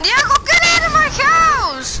 Diego, get out of my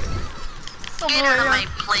house! Oh, Get boy, out of yeah. my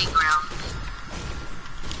playground.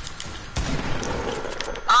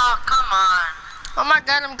 Oh, come on. Oh my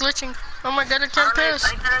god, I'm glitching. Oh my god, I can't pass.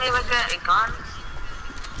 I didn't even get a gun.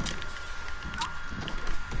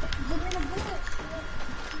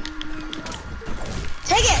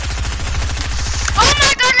 Take it. Oh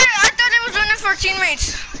my god, I thought it was running for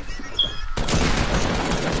teammates.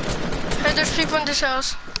 Hey, there's people in this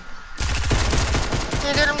house.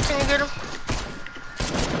 Can you get him? Can you get him?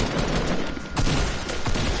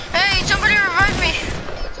 Hey, somebody revive me.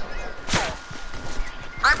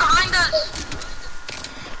 Right behind us.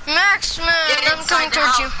 Max, man, Get I'm inside coming the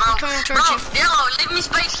towards you. house, I'm bro. coming towards you. Bro, Yellow, leave me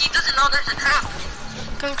space. He doesn't know there's a trap.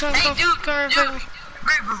 Come, Hey, dude, revive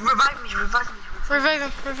me. revive me. Revive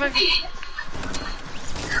him, revive him.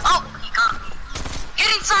 Oh, he got me.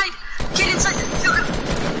 Get inside. Shoot him.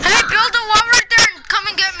 Hey, build a wall right there and come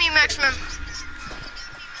and get me, Maximum.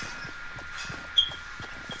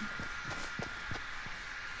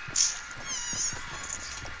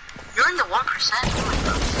 You're in the 1%. Oh my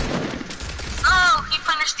god. Oh, he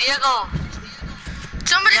finished Diego.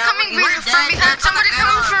 Somebody Yeah, coming we're from dead. behind. That's Somebody on the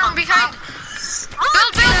coming ground. from behind.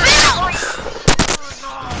 Build!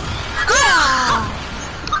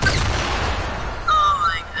 Oh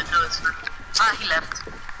my goodness. Ah, he left.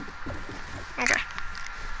 Okay.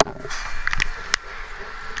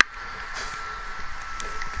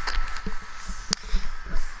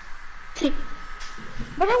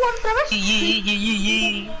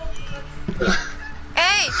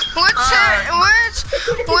 Hey,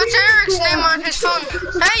 what's Eric's name on his phone?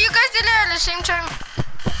 Hey, you guys did it at the same time.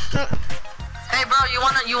 Hey, bro, you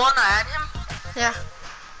wanna add him? Yeah.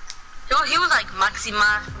 He was like Maxi.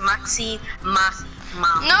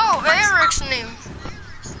 No, Eric's name.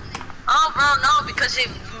 Oh, bro, no, because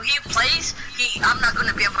if he plays, I'm not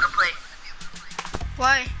gonna be able to play.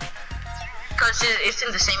 Why? because it's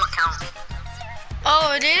in the same account.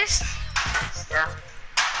 Oh, it is? Yeah.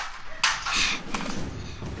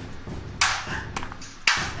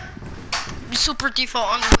 Super default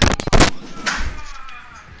on the way.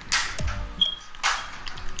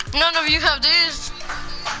 None of you have this.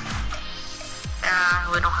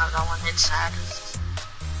 We don't have that one. It's sad.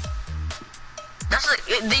 That's like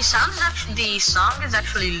the song is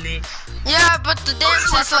actually lit. Yeah, but the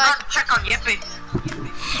dance is like. Check on Yippee.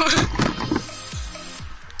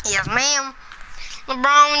 Yes, ma'am.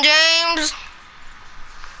 LeBron James.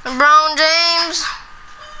 LeBron James.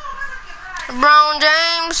 LeBron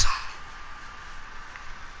James.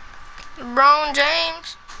 LeBron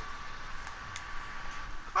James.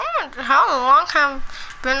 How long have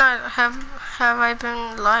I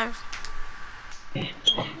been live?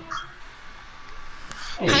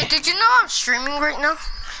 Hey, did you know I'm streaming right now?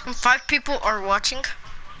 And 5 people are watching.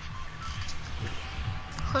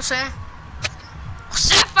 Jose.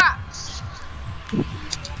 Josefa!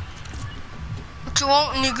 What you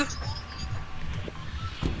want, nigga?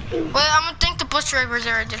 Wait, I'm gonna thank the bus drivers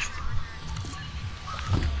there I did.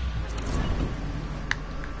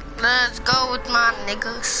 Let's go with my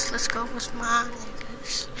niggas. Let's go with my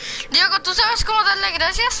niggas. Diego, ¿tú sabes cómo darle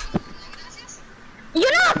gracias? Yo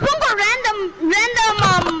no pongo random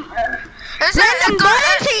Ese,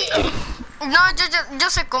 bullets y... No, yo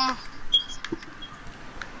sé cómo.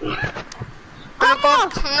 ¿Cómo? No,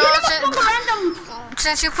 Yo no pongo random.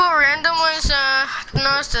 Since you put random ones,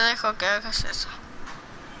 no te dejo que hagas eso.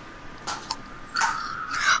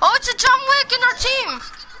 Oh, it's a John Wick in our team.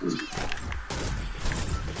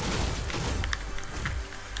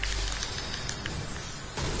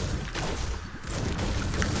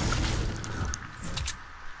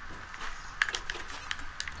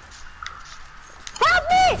 Help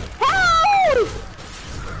me! Help!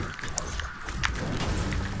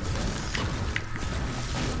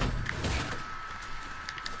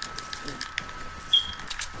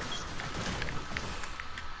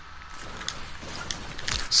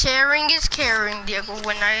 Sharing is caring, Diego,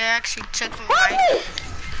 when I actually took my...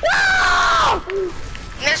 No!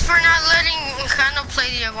 It's for not letting Hannah play,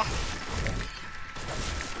 Diego.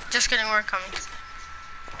 Just kidding, we're coming.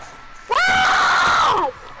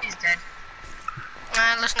 No! He's dead.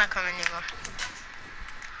 Let's not come anymore.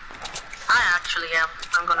 I actually am.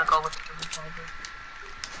 I'm gonna go with the revolver.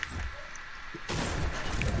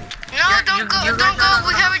 No, don't go.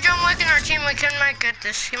 We have a John Wick in our team. We might get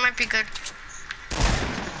this. He might be good.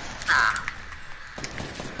 Nah.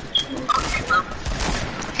 Okay, well.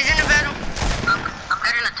 He's in a battle. I'm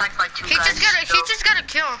getting attacked by 2 He guys. just got a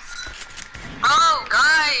kill. Oh,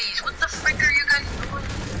 guys, what the frick are you guys doing?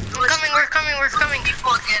 We're coming.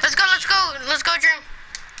 Let's go, Dream.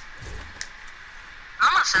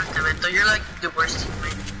 I'm a sentiment, though. You're like the worst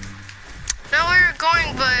teammate. No, we were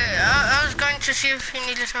going, but I was going to see if he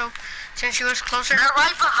needed help since he was closer. They're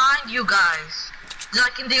right behind you guys.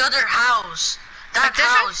 Like in the other house. That Like this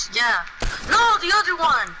house, yeah. No, the other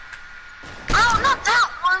one. No, not that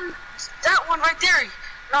one. That one right there.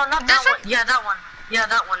 No, not This that one. Yeah, that one. Yeah,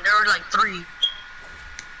 that one. There were like 3.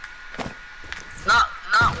 Not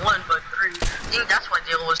 1, but 3. I think that's why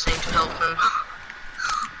Dale was saying to help him.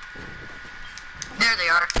 There they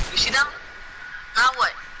are. You see them? Now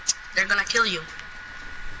what? They're gonna kill you.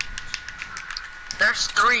 There's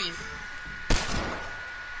 3.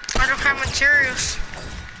 I don't have materials.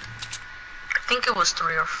 I think it was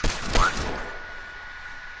 3 or 4.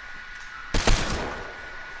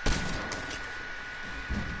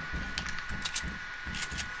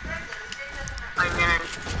 I mean,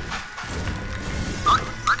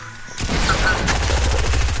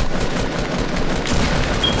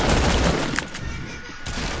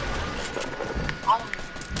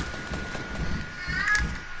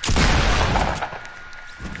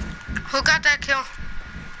 Who got that kill?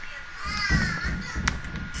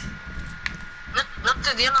 no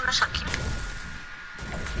te dieron esa aquí.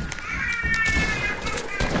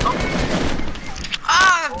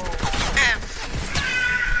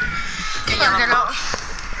 Párguelo.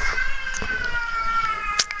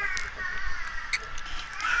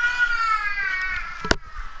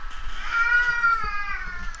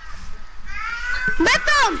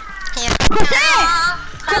 ¡Beto! Yeah. ¡José!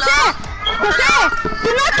 Hello. ¡José! ¡Tú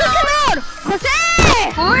no escuchas! ¡José!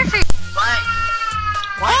 Who is he? What?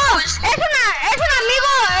 What? Oh, Who es is un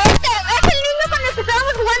amigo, es el niño con el que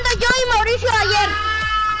estábamos jugando yo y Mauricio ayer.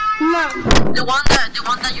 No. the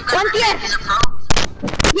one that you guys One were saying tier. is a pro?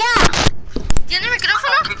 Yeah. ¿Tiene I'll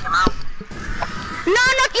micrófono? kick him out. No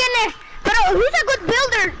tiene. Pero he's a good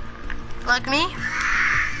builder. Like me?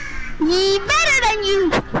 He better than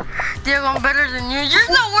you. Diego, I'm better than you. You're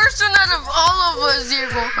the worst one out of all of us,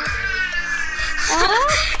 Diego. I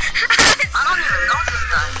don't even know this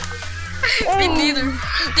guy. Me neither.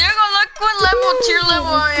 Diego, look what level, tier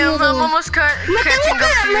level I am. I'm almost catching up to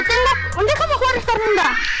you. Déjame jugar esta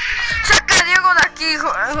ronda. Saca a Diego de aquí,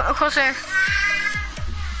 José.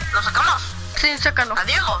 ¿Lo sacamos? Sí, sácalo. ¿A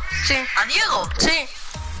Diego? Sí. ¿A Diego? Sí.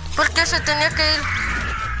 Porque se tenía que ir.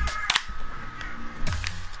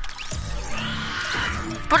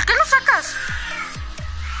 ¿Por qué lo sacas?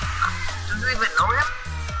 Do you even know him?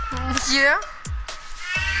 Yeah.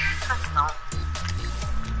 No.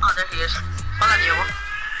 Oh, there he is. Hola, Diego.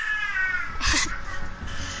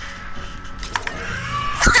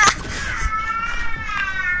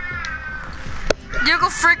 Diego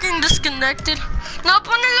freaking disconnected. No,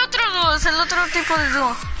 pon el otro dúo, el otro tipo de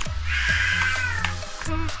dúo.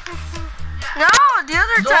 No, the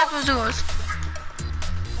other type of duos.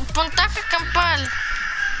 Puntaje campal.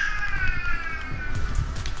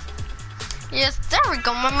 Yes, there we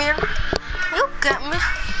go, my man. You got me.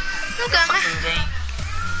 You got me. Fucking gay.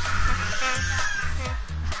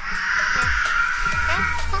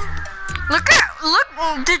 Look,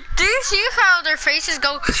 do you see how their faces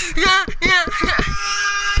go? Yeah, yeah, yeah.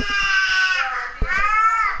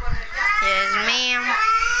 Yes, ma'am.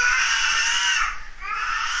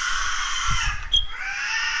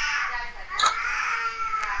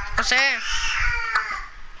 Jose,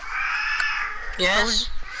 Yes?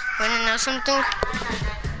 wanna know something?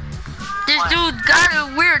 This dude got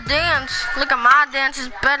a weird dance. Look at my dance, is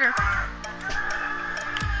better.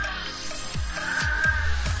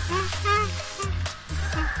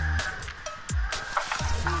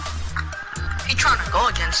 He trying to go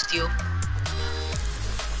against you.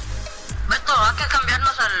 Beto, hay que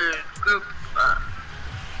cambiarnos al group.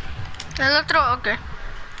 El otro, okay.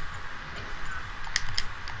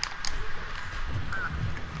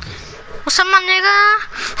 What's up, my nigga?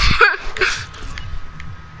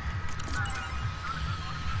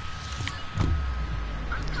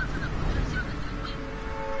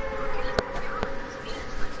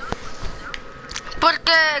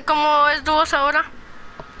 Porque como es dúos ahora,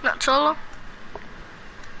 not solo.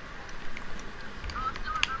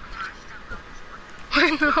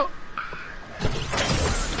 I know.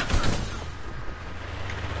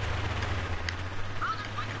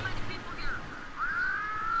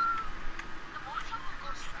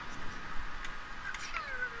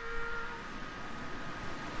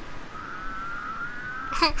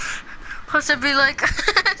 Jose be like,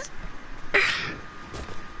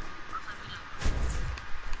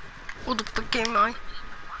 what the fuck am I?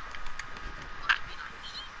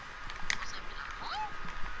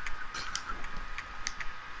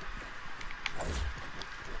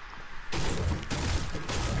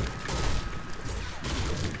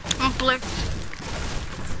 I'm black.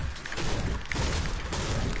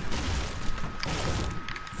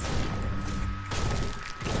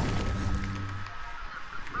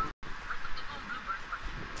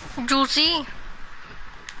 Juicy.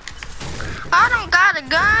 I don't got a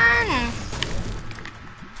gun.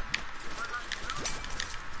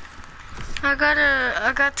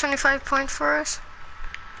 I got 25 points for us.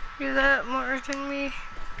 You got more than me.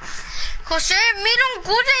 Jose, me don't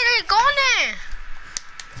good at gun.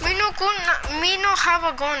 Me no have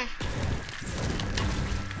a gun.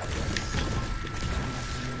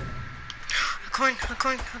 A coin. I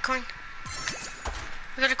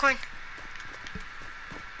got a coin.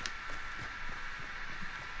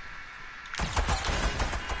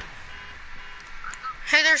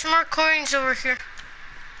 Hey, there's more coins over here.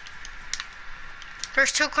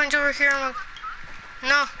 There's 2 coins over here.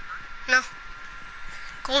 No.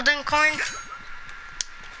 Golden coin.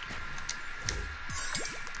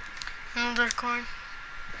 Another coin.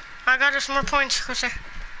 I got us more points, Jose.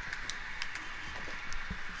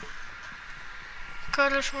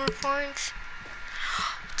 Got us more points.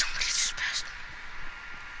 Somebody just passed me.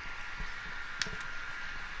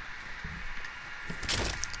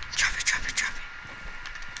 Drop it.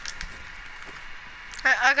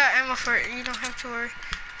 I got ammo for it. You don't have to worry.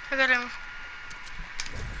 I got ammo.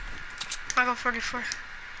 I got 44.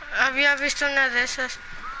 Había visto una de esas.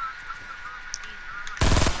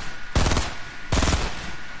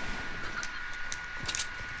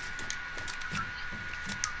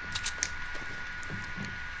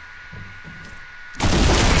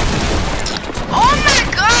 Oh my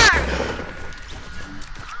god!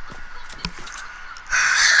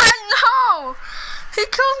 I know! He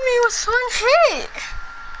killed me with 1 hit!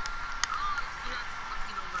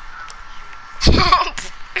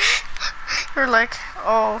 You're like,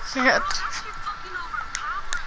 oh, he had